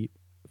supposed to be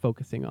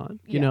focusing on.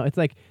 Yeah. It's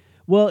like,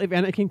 well, if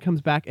Anakin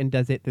comes back and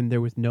does it, then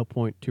there was no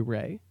point to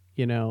Rey,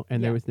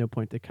 and there was no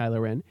point to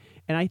Kylo Ren.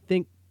 And I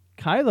think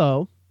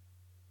Kylo,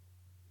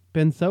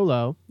 Ben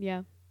Solo,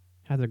 Yeah.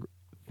 has a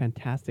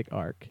fantastic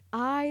arc.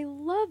 I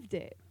loved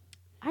it.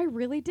 I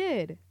really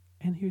did.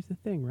 And here's the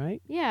thing,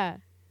 right? Yeah.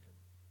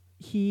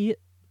 He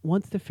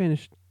wants to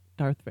finish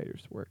Darth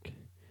Vader's work,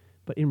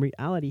 but in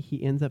reality,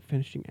 he ends up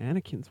finishing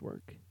Anakin's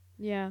work.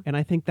 Yeah. And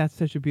I think that's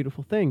such a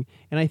beautiful thing.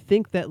 And I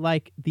think that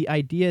like the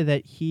idea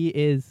that he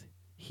is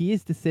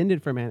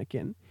descended from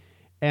Anakin,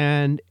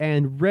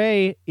 and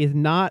Rey is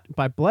not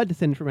by blood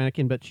descended from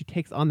Anakin, but she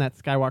takes on that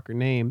Skywalker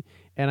name.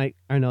 And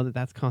I know that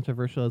that's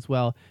controversial as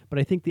well, but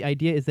I think the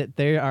idea is that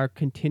they are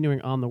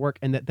continuing on the work,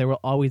 and that there will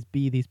always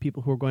be these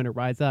people who are going to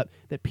rise up.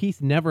 That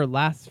peace never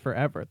lasts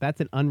forever. That's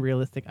an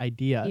unrealistic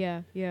idea.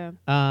 Yeah. Yeah.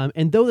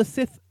 And though the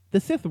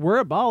Sith were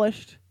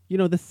abolished,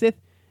 the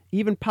Sith,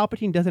 even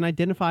Palpatine doesn't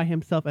identify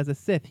himself as a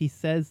Sith. He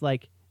says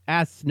like,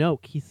 as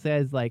Snoke, he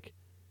says like,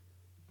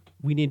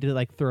 we need to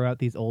like throw out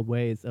these old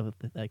ways of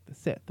the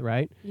Sith,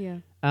 right? Yeah.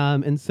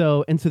 And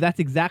so that's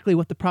exactly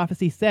what the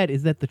prophecy said,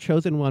 is that the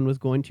chosen one was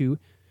going to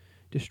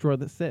destroy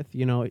the Sith.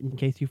 In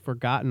case you've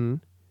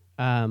forgotten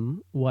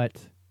what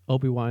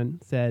Obi-Wan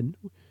said,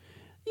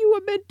 you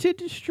were meant to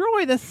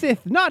destroy the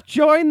Sith, not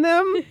join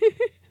them.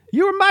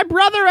 You were my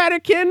brother,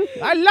 Anakin.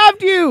 I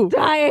loved you.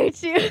 I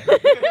hate you.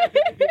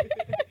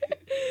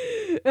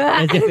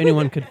 As if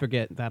anyone could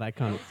forget that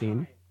iconic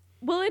scene.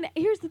 Well, and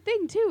here's the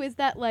thing too, is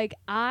that like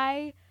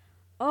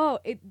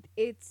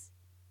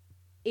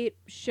it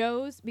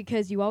shows,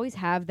 because you always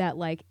have that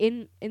like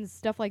in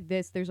stuff like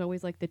this, there's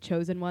always like the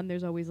chosen one,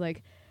 there's always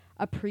like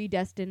a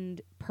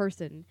predestined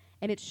person,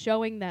 and it's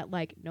showing that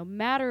like no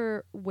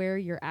matter where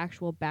your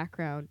actual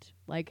background,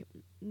 like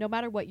no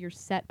matter what you're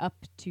set up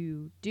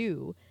to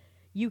do,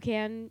 you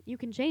can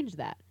change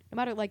that. No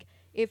matter like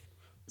if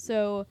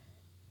so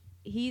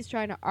he's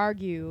trying to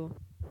argue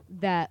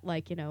that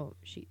like,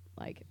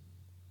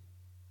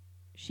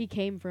 she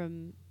came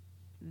from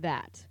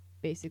that.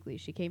 Basically,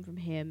 she came from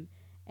him,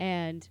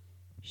 and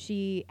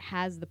she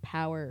has the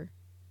power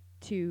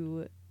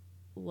to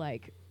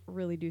like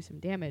really do some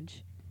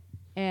damage,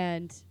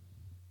 and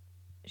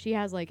she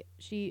has like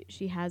she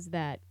has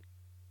that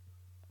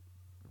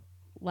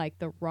like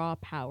the raw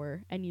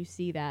power, and you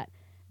see that,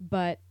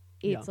 but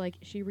it's like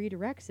she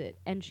redirects it,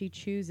 and she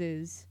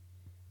chooses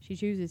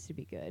to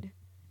be good,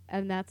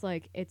 and that's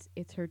like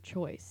it's her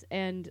choice.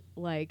 And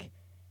like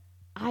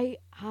I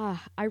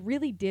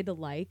really did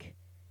like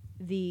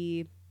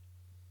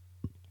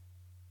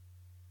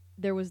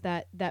there was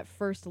that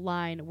first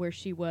line where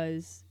she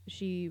was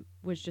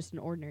just an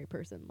ordinary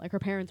person. Like her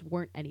parents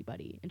weren't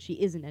anybody, and she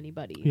isn't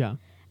anybody. Yeah.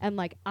 And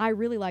like I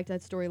really liked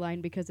that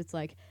storyline, because it's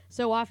like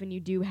so often you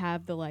do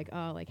have the like,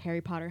 oh, like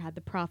Harry Potter had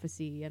the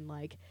prophecy, and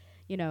like,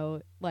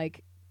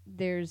 like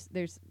there's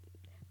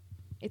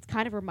it's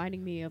kind of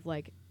reminding me of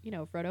like,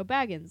 Frodo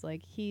Baggins,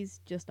 like he's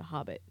just a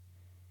hobbit,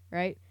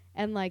 right?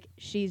 And like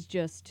she's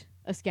just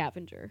a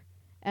scavenger.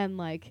 And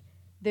like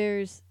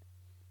there's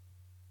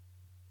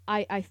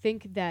I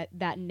think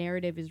that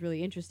narrative is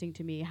really interesting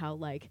to me, how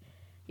like,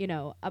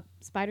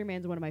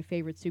 Spider-Man's one of my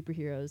favorite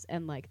superheroes,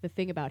 and like the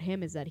thing about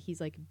him is that he's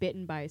like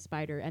bitten by a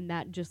spider, and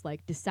that just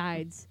like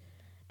decides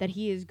that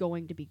he is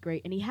going to be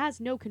great, and he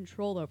has no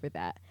control over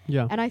that.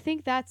 Yeah. And I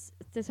think that's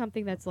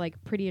something that's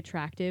like pretty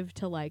attractive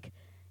to like,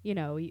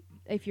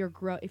 if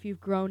you've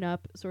grown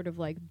up sort of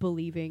like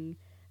believing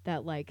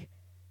that like,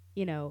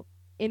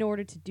 in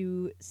order to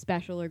do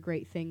special or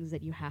great things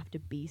that you have to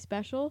be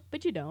special,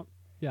 but you don't.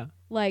 Yeah.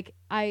 Like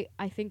I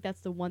think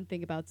that's the one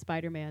thing about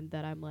Spider-Man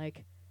that I'm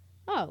like,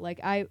 oh, like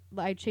I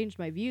changed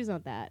my views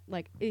on that.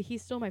 Like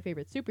he's still my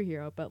favorite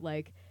superhero, but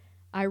like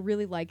I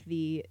really like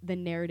the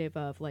narrative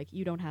of like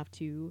you don't have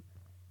to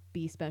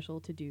be special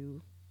to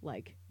do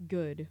like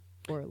good,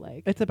 or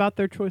like It's about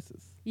their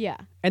choices. yeah.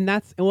 And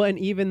and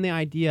even the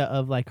idea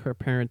of like her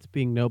parents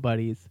being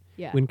nobodies.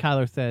 Yeah. When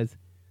Kyler says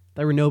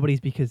they were nobodies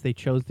because they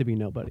chose to be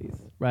nobodies,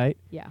 right?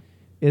 Yeah.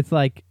 It's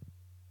like,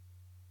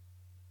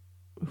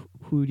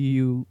 who do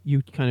you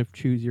kind of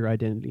choose your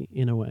identity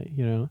in a way,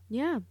 you know?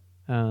 Yeah.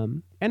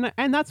 And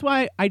that's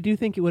why I do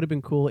think it would have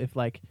been cool if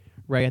like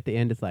Rey at the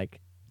end is like,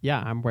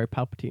 yeah, I'm Rey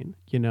Palpatine,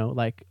 you know,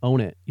 like own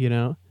it, you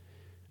know.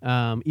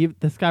 Even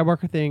the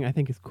Skywalker thing I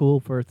think is cool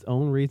for its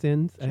own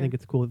reasons. I Sure. think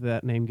it's cool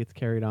that name gets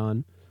carried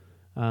on,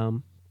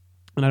 and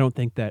I don't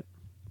think that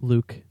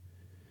Luke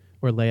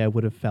or Leia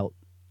would have felt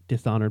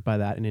dishonored by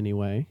that in any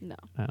way. No.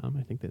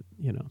 I think that,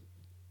 you know,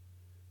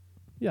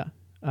 yeah.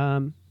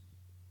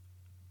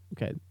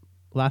 Okay,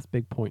 last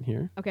big point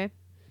here. Okay.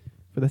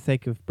 For the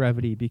sake of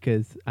brevity,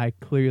 because I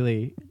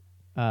clearly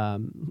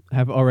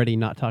have already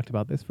not talked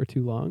about this for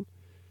too long.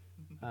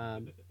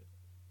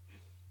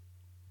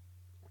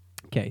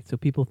 Okay, so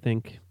people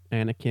think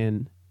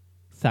Anakin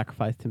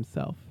sacrificed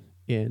himself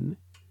in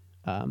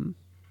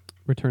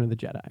Return of the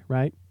Jedi,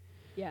 right?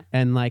 Yeah.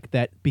 And like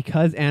that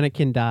because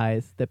Anakin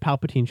dies, that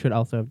Palpatine should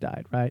also have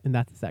died, right? And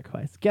that's a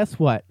sacrifice. Guess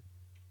what?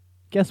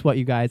 Guess what,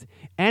 you guys?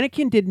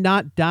 Anakin did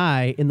not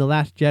die in The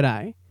Last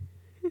Jedi.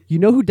 You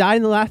know who died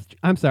in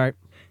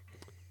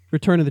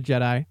Return of the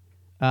Jedi.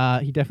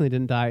 He definitely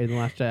didn't die in The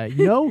Last Jedi.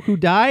 You know who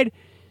died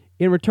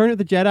in Return of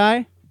the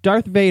Jedi?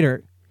 Darth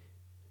Vader.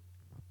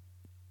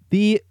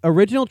 The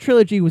original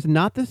trilogy was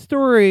not the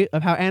story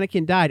of how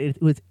Anakin died.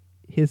 It was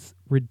his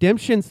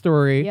redemption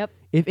story. Yep.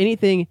 If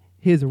anything,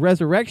 his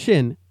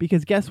resurrection.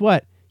 Because guess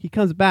what? He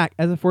comes back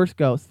as a Force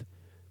ghost.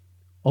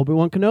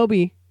 Obi-Wan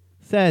Kenobi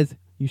says,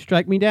 you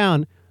strike me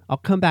down, I'll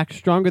come back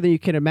stronger than you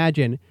can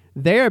imagine.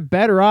 They're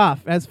better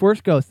off as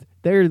Force ghosts.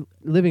 They're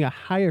living a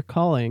higher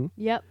calling.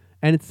 Yep.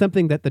 And it's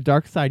something that the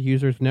dark side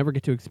users never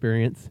get to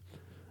experience.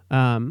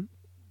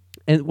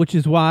 And which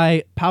is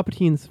why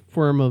Palpatine's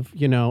form of,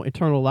 you know,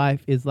 eternal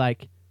life is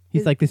like,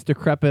 he's like this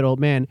decrepit old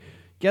man.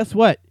 Guess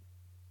what?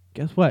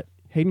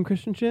 Hayden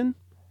Christensen,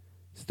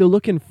 still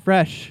looking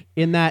fresh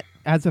in that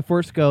as a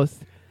Force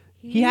ghost.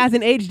 He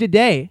hasn't aged a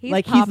day. He's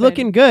Like, he's poppin',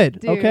 looking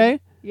good, dude. okay?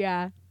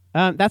 Yeah.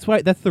 That's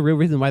the real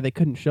reason why they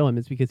couldn't show him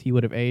is because he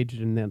would have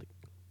aged, and then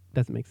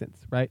doesn't make sense,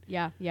 right?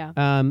 Yeah.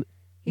 Yeah.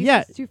 He's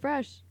yeah. just too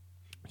fresh.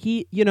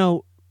 He, you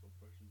know,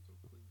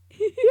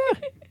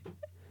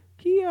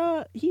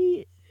 yeah,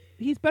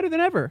 he's better than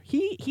ever.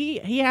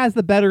 He has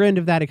the better end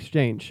of that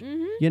exchange,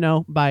 you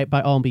know, by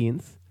all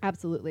means.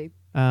 Absolutely.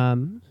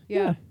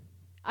 Yeah.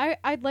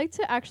 I'd like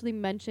to actually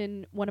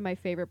mention one of my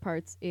favorite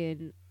parts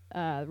in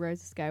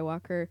Rise of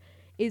Skywalker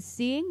is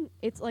seeing,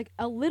 it's like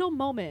a little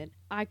moment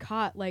I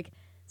caught, like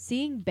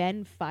seeing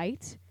Ben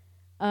fight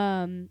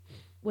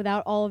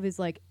without all of his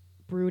like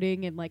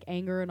brooding and like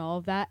anger and all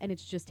of that, and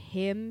it's just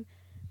him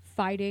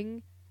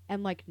fighting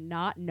and like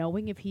not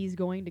knowing if he's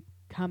going to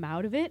come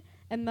out of it,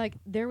 and like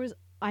there was,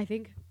 I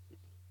think,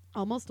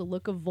 almost a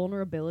look of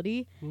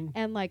vulnerability,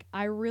 and like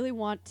I really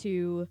want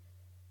to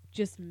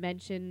just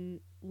mention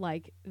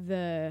like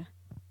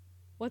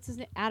what's his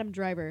name, Adam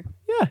Driver.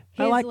 Yeah,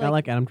 I His,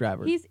 like Adam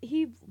Driver.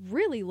 He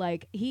really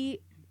like he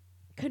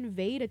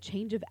conveyed a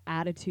change of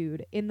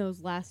attitude in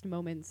those last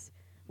moments,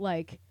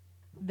 like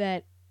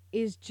that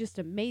is just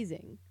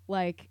amazing.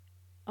 Like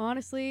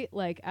honestly,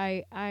 like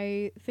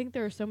I think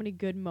there are so many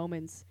good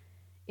moments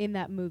in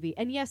that movie.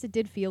 And yes, it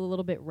did feel a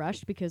little bit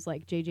rushed because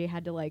like JJ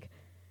had to like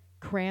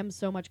cram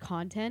so much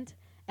content,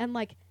 and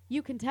like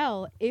you can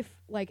tell if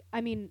like,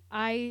 I mean,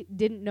 I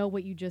didn't know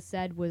what you just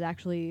said was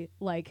actually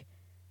like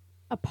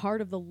a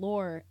part of the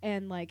lore,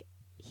 and like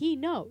he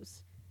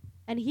knows,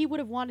 and he would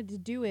have wanted to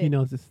do it. He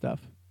knows his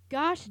stuff.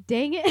 Gosh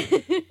dang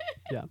it.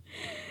 Yeah.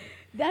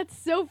 That's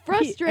so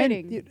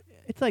frustrating.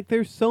 It's like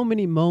there's so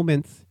many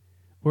moments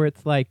where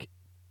it's like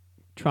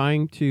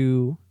trying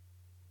to,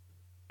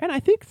 and I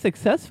think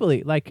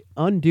successfully, like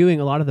undoing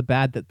a lot of the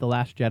bad that The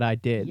Last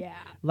Jedi did. Yeah.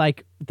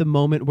 Like the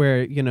moment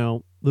where, you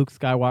know, Luke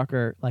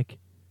Skywalker like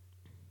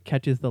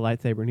catches the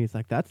lightsaber and he's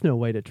like, that's no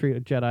way to treat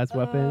a Jedi's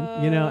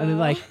weapon, you know? And then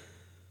like,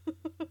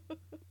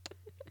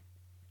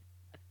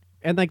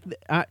 and like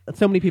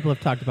so many people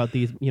have talked about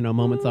these, you know,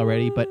 moments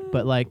already,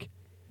 but like,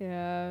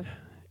 yeah.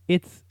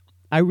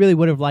 I really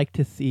would have liked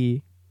to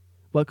see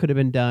what could have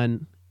been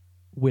done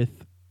with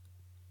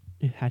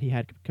had he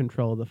had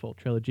control of the full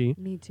trilogy.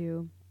 Me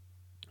too.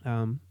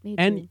 Me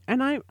And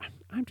too.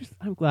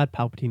 I'm glad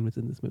Palpatine was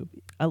in this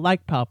movie. I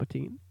like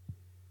Palpatine.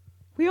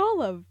 We all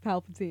love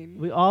Palpatine.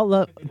 We all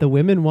love, the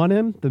women want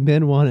him, the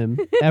men want him,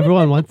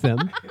 everyone wants him.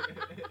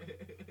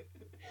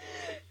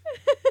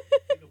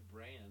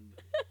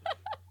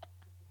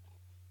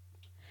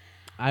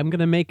 I'm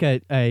gonna make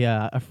a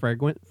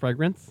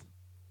fragrance,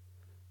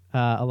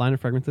 a line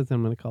of fragrances. And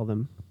I'm gonna call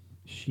them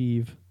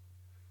Sheev,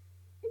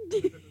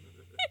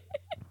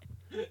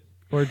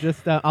 or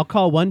just I'll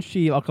call one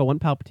Sheev. I'll call one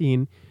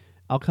Palpatine.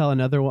 I'll call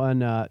another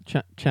one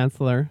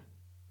Chancellor.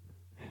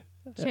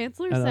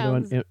 Chancellor Another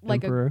one, sounds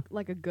like Emperor.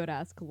 a good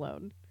ass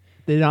cologne.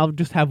 Then I'll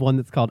just have one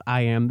that's called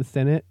I Am the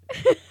Senate.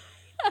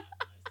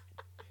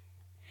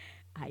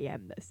 I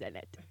am the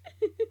Senate.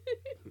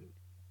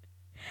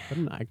 What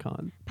an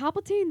icon.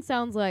 Palpatine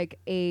sounds like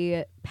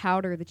a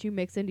powder that you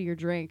mix into your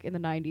drink in the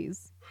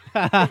 90s.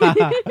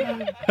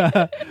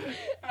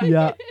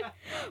 Yeah.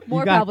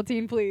 More got-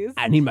 Palpatine, please.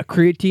 I need my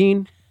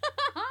creatine.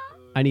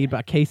 I need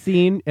my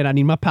casein, and I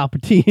need my do,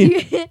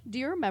 Palpatine. do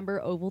you remember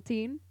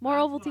Ovaltine? More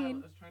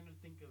Ovaltine. I was trying to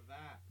think of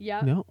that.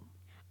 Yeah. No.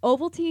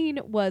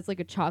 Ovaltine was like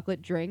a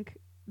chocolate drink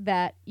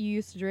that you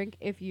used to drink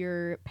if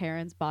your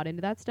parents bought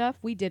into that stuff.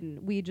 We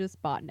didn't. We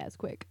just bought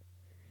Nesquik.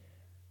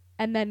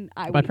 And then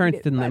I My would eat parents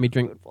it didn't by let me the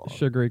drink spoonful.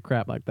 sugary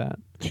crap like that.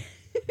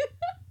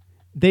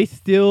 They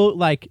still,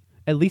 like,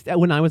 at least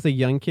when I was a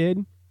young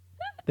kid,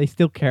 they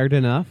still cared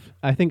enough.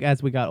 I think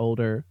as we got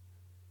older,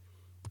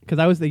 because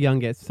I was the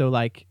youngest, so,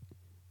 like,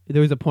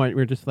 there was a point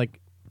where just, like,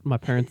 my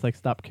parents, like,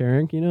 stopped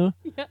caring, you know?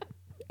 Yeah.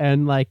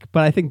 And, like,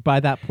 but I think by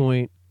that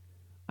point,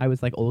 I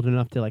was, like, old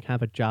enough to, like,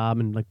 have a job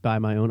and, like, buy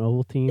my own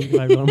Ovaltine if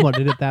I really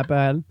wanted it that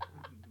bad.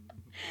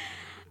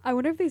 I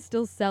wonder if they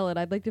still sell it.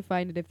 I'd like to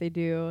find it if they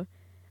do.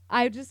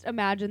 I just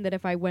imagine that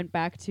if I went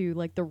back to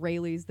like the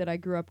Rayleighs that I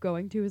grew up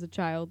going to as a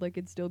child, like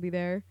it'd still be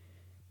there.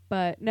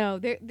 But no,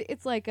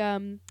 it's like I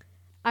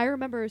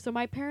remember. So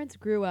my parents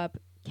grew up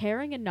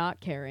caring and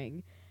not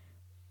caring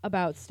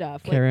about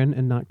stuff. Karen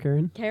and not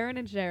Karen. Like Karen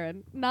and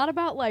Sharon, not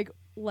about like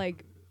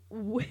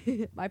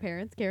my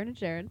parents, Karen and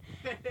Sharon.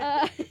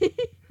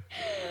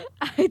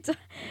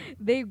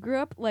 They grew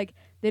up like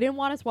they didn't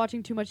want us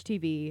watching too much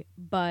TV,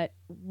 but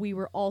we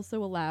were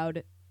also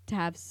allowed to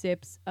have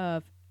sips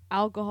of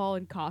alcohol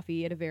and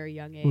coffee at a very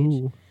young age.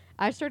 Ooh,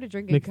 I started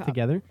drinking mixed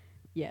together.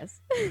 Yes.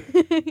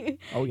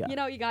 Oh yeah. You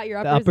know, you got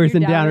your The uppers, uppers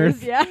and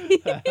downers.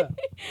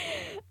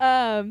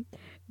 Yeah.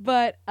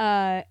 But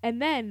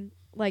and then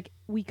like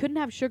we couldn't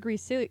have sugary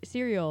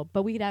cereal,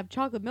 but we could have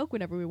chocolate milk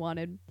whenever we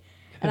wanted.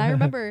 And I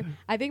remember,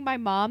 I think my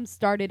mom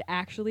started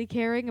actually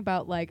caring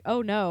about like,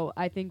 oh no,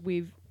 I think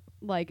we've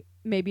like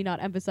maybe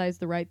not emphasized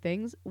the right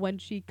things when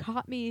she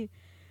caught me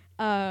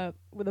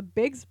with a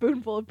big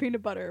spoonful of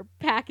peanut butter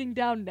packing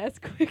down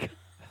Nesquik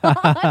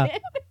on it.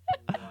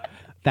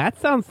 That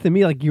sounds to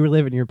me like you were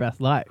living your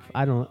best life.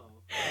 I don't.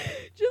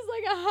 Just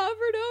like I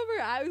hovered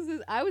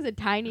over. I was a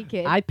tiny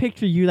kid. I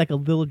picture you like a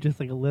little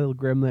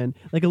gremlin,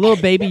 like a little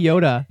baby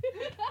Yoda,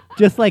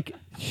 just like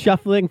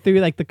shuffling through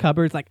like the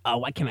cupboards, like, oh,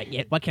 what can I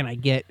get? What can I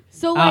get?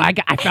 So Oh,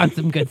 like, I found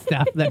some good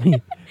stuff.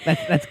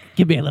 Let's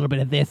give me a little bit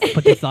of this.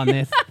 Put this on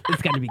this.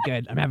 It's gonna be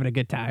good. I'm having a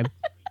good time.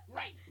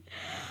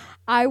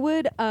 I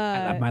would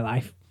I love my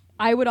life.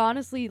 I would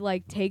honestly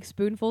like take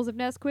spoonfuls of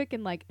Nesquik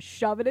and like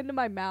shove it into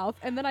my mouth,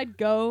 and then I'd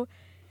go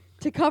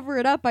to cover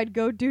it up. I'd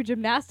go do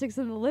gymnastics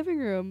in the living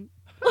room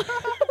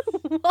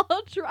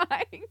while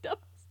trying to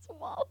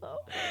swallow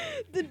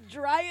the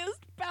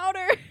driest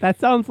powder. That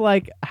sounds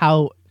like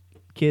how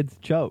kids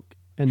choke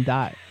and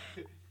die.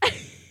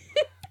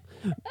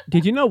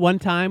 Did you know one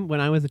time when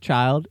I was a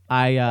child,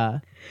 I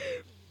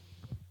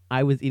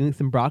was eating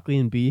some broccoli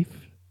and beef,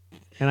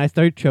 and I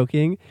started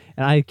choking,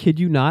 and I kid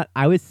you not,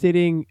 I was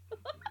sitting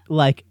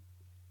like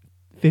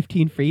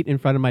 15 feet in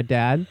front of my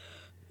dad.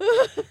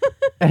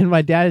 And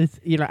my dad is,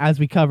 you know, as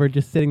we covered,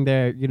 just sitting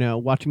there, you know,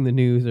 watching the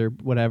news or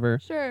whatever.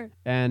 Sure.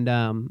 And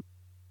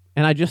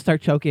I just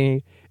start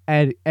choking,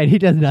 and he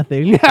does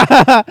nothing.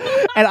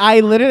 And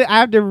I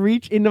have to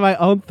reach into my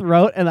own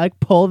throat and like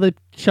pull the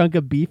chunk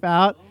of beef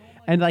out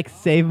and like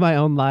save my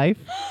own life.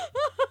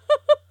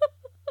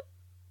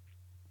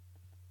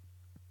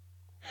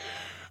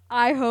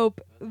 I hope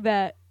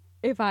that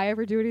if I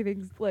ever do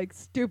anything like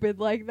stupid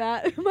like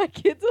that, my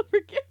kids will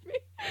forgive me.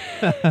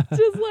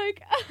 Just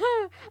like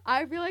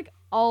I feel like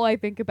all I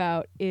think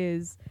about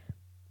is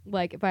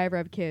like if I ever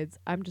have kids,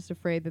 I'm just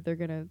afraid that they're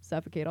gonna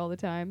suffocate all the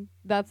time.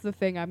 That's the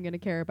thing I'm gonna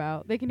care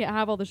about. They can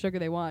have all the sugar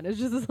they want. It's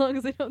just as long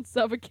as they don't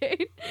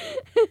suffocate.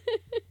 You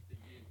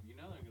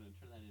know they're going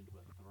to turn that into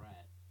a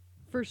threat.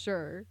 For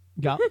sure.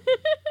 Yeah.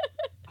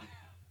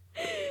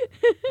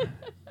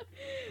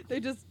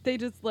 They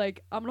just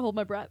like, I'm gonna hold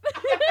my breath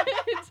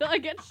until I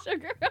get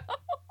sugar out.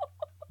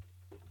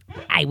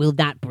 I will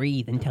not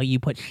breathe until you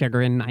put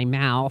sugar in my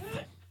mouth.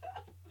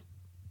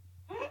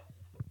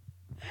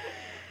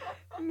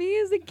 Me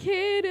as a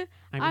kid,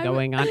 I'm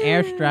going on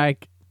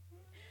airstrike.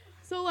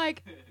 so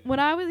like when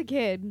I was a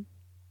kid,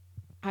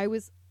 I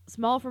was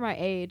small for my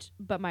age,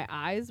 but my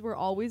eyes were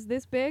always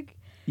this big.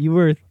 You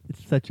were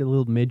such a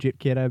little midget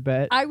kid, I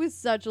bet. I was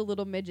such a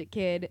little midget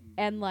kid,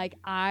 and like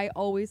I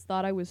always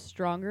thought I was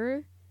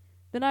stronger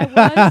than I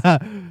was,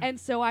 and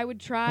so I would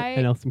try.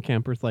 I know some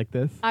campers like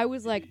this. I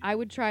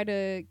would try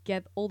to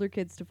get older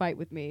kids to fight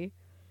with me,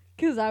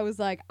 because I was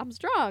like, I'm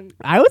strong.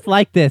 I was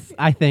like this,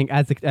 I think,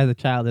 as a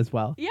child as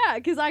well. Yeah,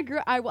 because I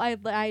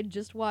had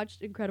just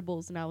watched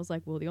Incredibles, and I was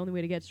like, well, the only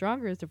way to get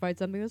stronger is to fight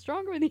something that's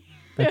stronger than you.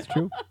 That's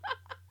true.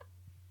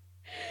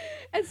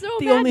 And so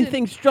The only imagine-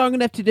 thing strong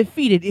enough to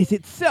defeat it is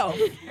itself.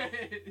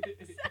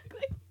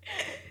 Exactly.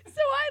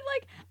 So I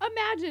like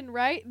imagine,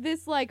 right?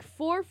 This like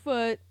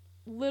 4-foot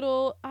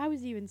little, I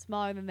was even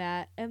smaller than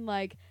that, and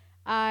like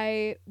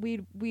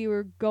we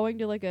were going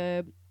to like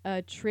a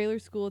trailer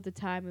school at the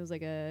time. It was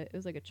like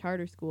a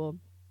charter school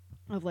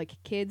of like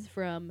kids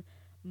from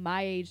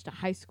my age to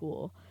high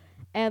school,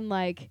 and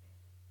like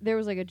there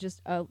was like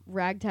just a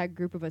ragtag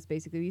group of us.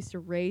 Basically, we used to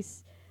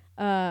race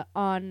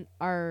on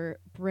our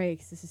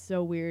breaks. This is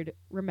so weird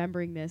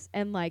remembering this,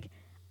 and like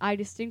I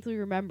distinctly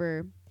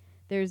remember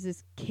there's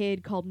this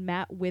kid called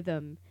Matt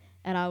Witham,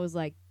 and I was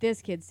like,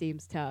 this kid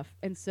seems tough,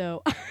 and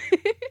so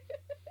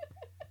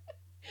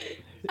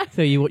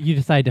So you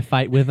decide to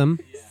fight with him.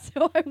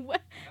 so I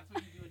went. That's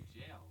what you do in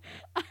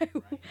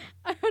jail.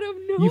 I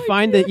don't know. You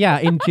find that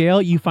in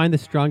jail you find the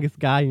strongest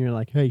guy and you're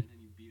like, hey,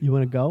 you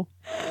want to go?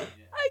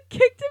 I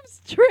kicked him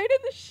straight in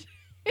the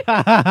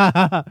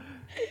shit.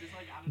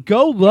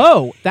 Go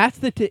low. That's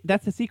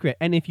the secret.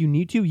 And if you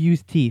need to,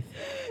 use teeth.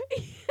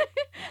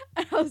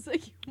 And I was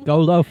like, Go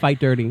low, fight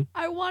dirty.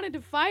 I wanted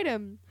to fight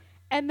him.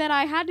 And then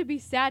I had to be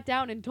sat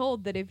down and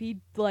told that if he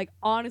like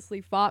honestly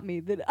fought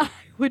me, that I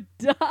would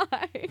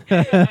die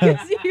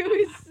because he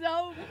was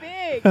so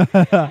big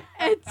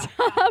and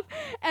tough,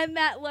 and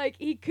that like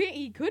he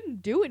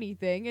couldn't do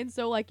anything, and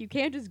so like you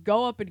can't just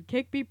go up and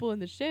kick people in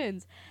the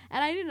shins.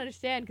 And I didn't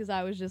understand because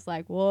I was just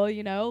like, well,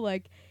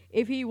 like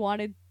if he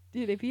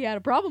had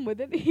a problem with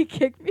it, he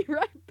kicked me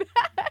right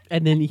back.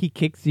 And then he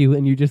kicks you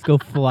and you just go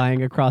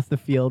flying across the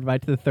field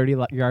right to the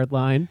 30-yard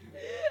line.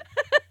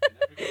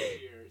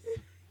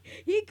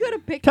 He could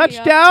have picked me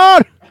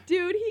Touchdown! up.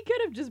 Dude, he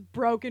could have just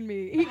broken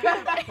me. He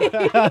could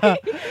have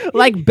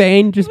Like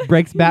Bane just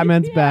breaks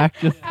Batman's back.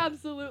 Just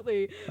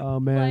absolutely. oh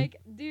man. Like,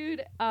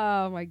 dude,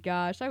 oh my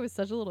gosh, I was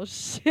such a little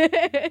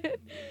shit.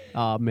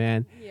 Oh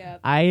man. Yeah.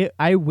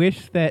 I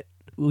wish that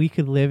we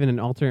could live in an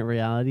alternate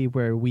reality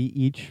where we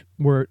each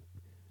were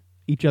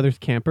each other's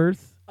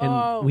campers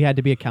and we had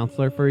to be a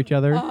counselor for each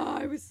other. Oh,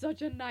 I was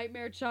such a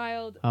nightmare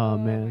child. Oh, Oh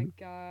man. my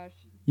gosh.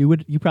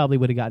 You probably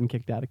would have gotten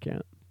kicked out of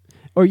camp.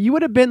 Or you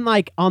would have been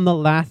like on the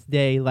last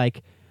day,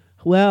 like,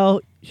 well,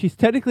 she's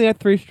technically at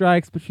 3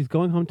 strikes, but she's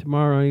going home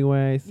tomorrow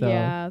anyway, so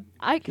yeah,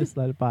 I just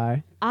let it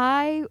by.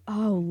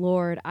 oh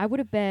Lord, I would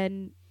have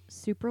been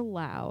super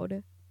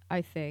loud,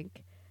 I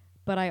think,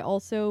 but I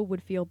also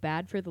would feel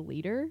bad for the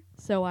leader,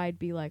 so I'd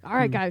be like, all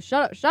right, guys,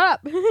 shut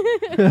up.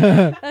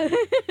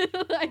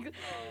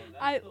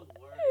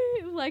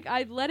 Like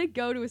I'd let it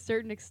go to a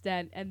certain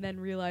extent and then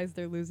realize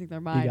they're losing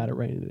their mind. You got to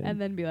rein it in.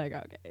 And then be like,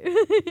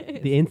 okay.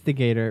 The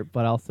instigator,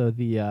 but also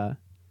the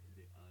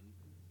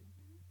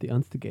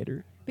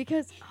instigator.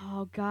 Because,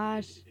 oh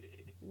gosh,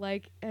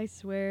 like, I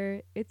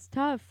swear, it's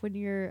tough when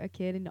you're a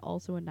kid and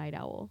also a night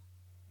owl.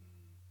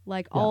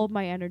 Like, Yeah. all of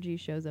my energy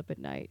shows up at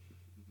night.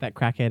 That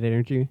crackhead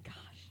energy.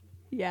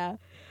 Yeah.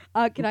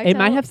 Can I It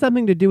tell- might have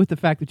something to do with the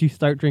fact that you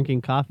start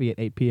drinking coffee at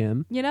 8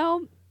 p.m. You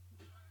know,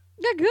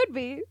 that could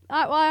be.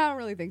 I don't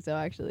really think so,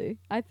 actually.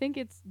 I think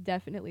it's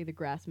definitely the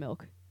grass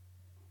milk.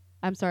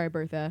 I'm sorry,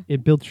 Bertha.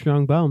 It builds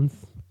strong bones.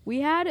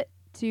 We had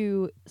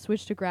to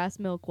switch to grass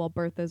milk while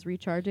Bertha's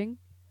recharging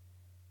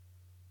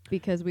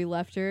because we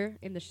left her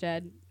in the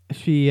shed.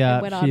 She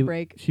went on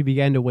break. She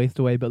began to waste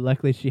away, but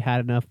luckily she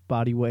had enough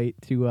body weight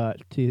to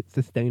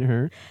sustain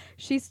her.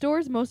 She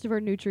stores most of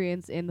her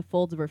nutrients in the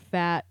folds of her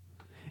fat.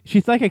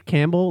 She's like a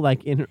Campbell,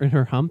 like in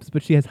her humps,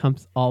 but she has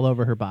humps all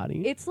over her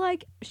body. It's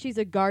like she's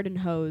a garden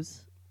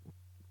hose,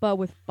 but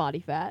with body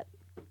fat.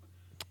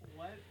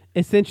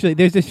 Essentially,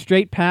 there's a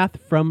straight path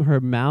from her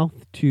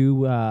mouth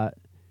to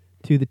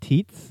the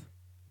teats,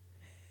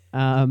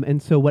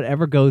 and so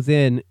whatever goes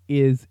in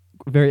is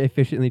very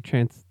efficiently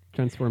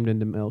transformed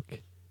into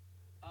milk.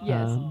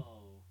 Yes. Um,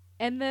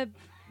 And the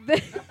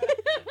I'm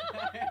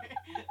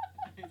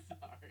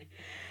sorry.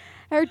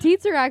 her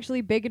teats are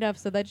actually big enough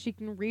so that she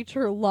can reach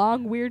her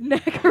long, weird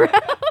neck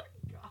around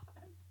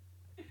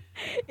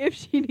if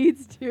she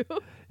needs to.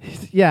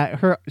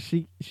 yeah,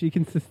 she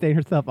can sustain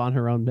herself on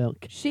her own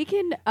milk. She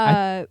can.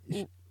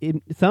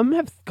 Some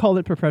have called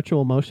it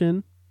perpetual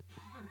motion.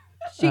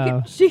 She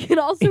can. She can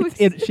also.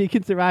 She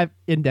can survive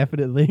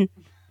indefinitely.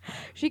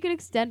 She can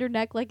extend her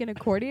neck like an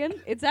accordion.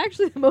 It's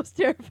actually the most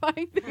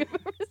terrifying thing I've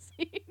ever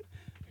seen.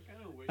 I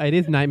kind of wish It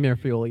is nightmare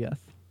fuel, yes.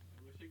 I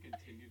wish I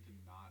continued to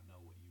not know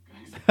what you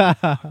guys are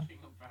talking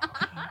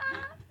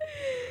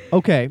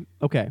about.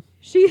 Okay.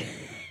 She.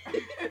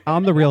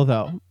 On the real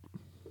though.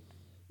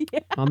 Yeah.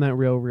 On that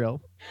real.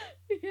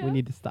 Yeah. We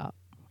need to stop.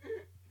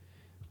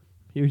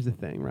 Here's the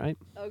thing, right?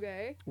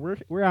 Okay.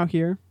 We're out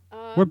here.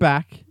 We're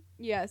back.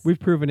 Yes. We've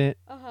proven it.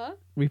 Uh-huh.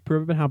 We've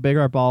proven how big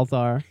our balls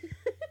are.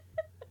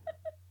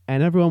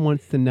 And everyone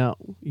wants to know,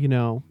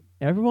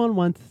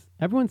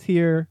 everyone's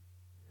here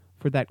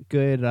for that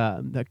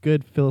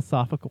good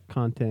philosophical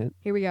content.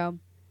 Here we go. And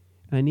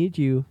I need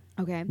you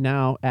Okay.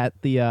 now at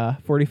the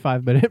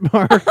 45-minute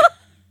mark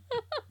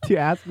to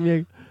ask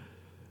me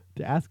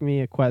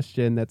a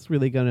question that's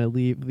really gonna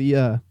leave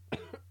the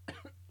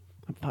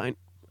I'm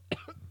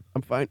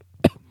fine.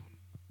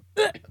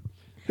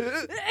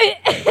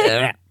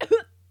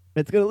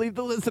 It's gonna leave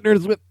the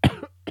listeners with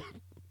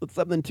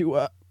something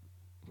to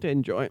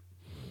enjoy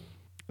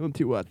and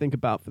to think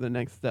about for the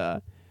next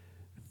 5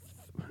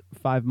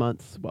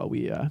 months while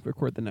we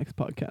record the next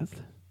podcast.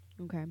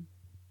 Okay.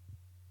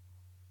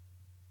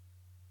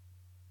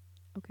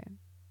 Okay.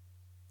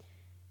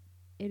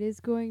 It is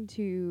going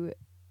to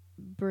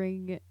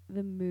bring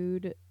the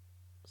mood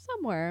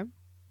somewhere.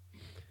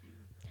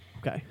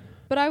 Okay.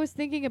 But I was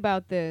thinking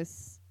about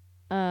this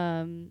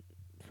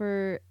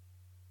for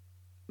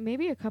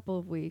maybe a couple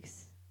of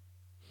weeks.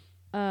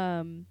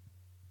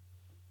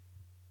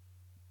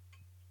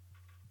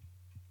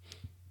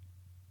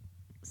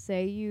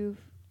 say you've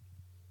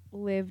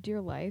lived your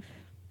life,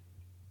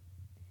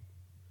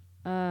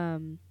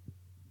 and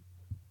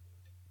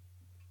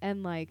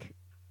like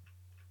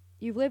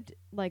you've lived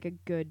like a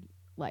good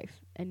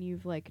life, and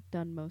you've like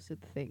done most of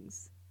the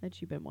things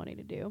that you've been wanting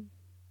to do.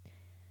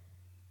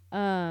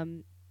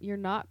 You're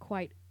not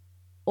quite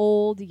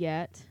old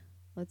yet,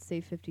 let's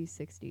say 50s,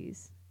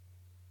 60s,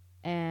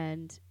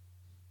 and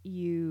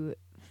you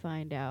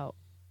find out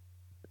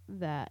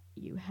that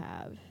you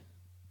have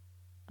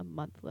a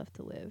month left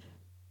to live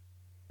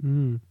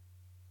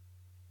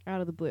out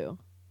of the blue.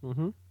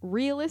 Mm-hmm.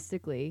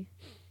 Realistically,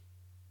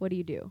 what do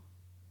you do?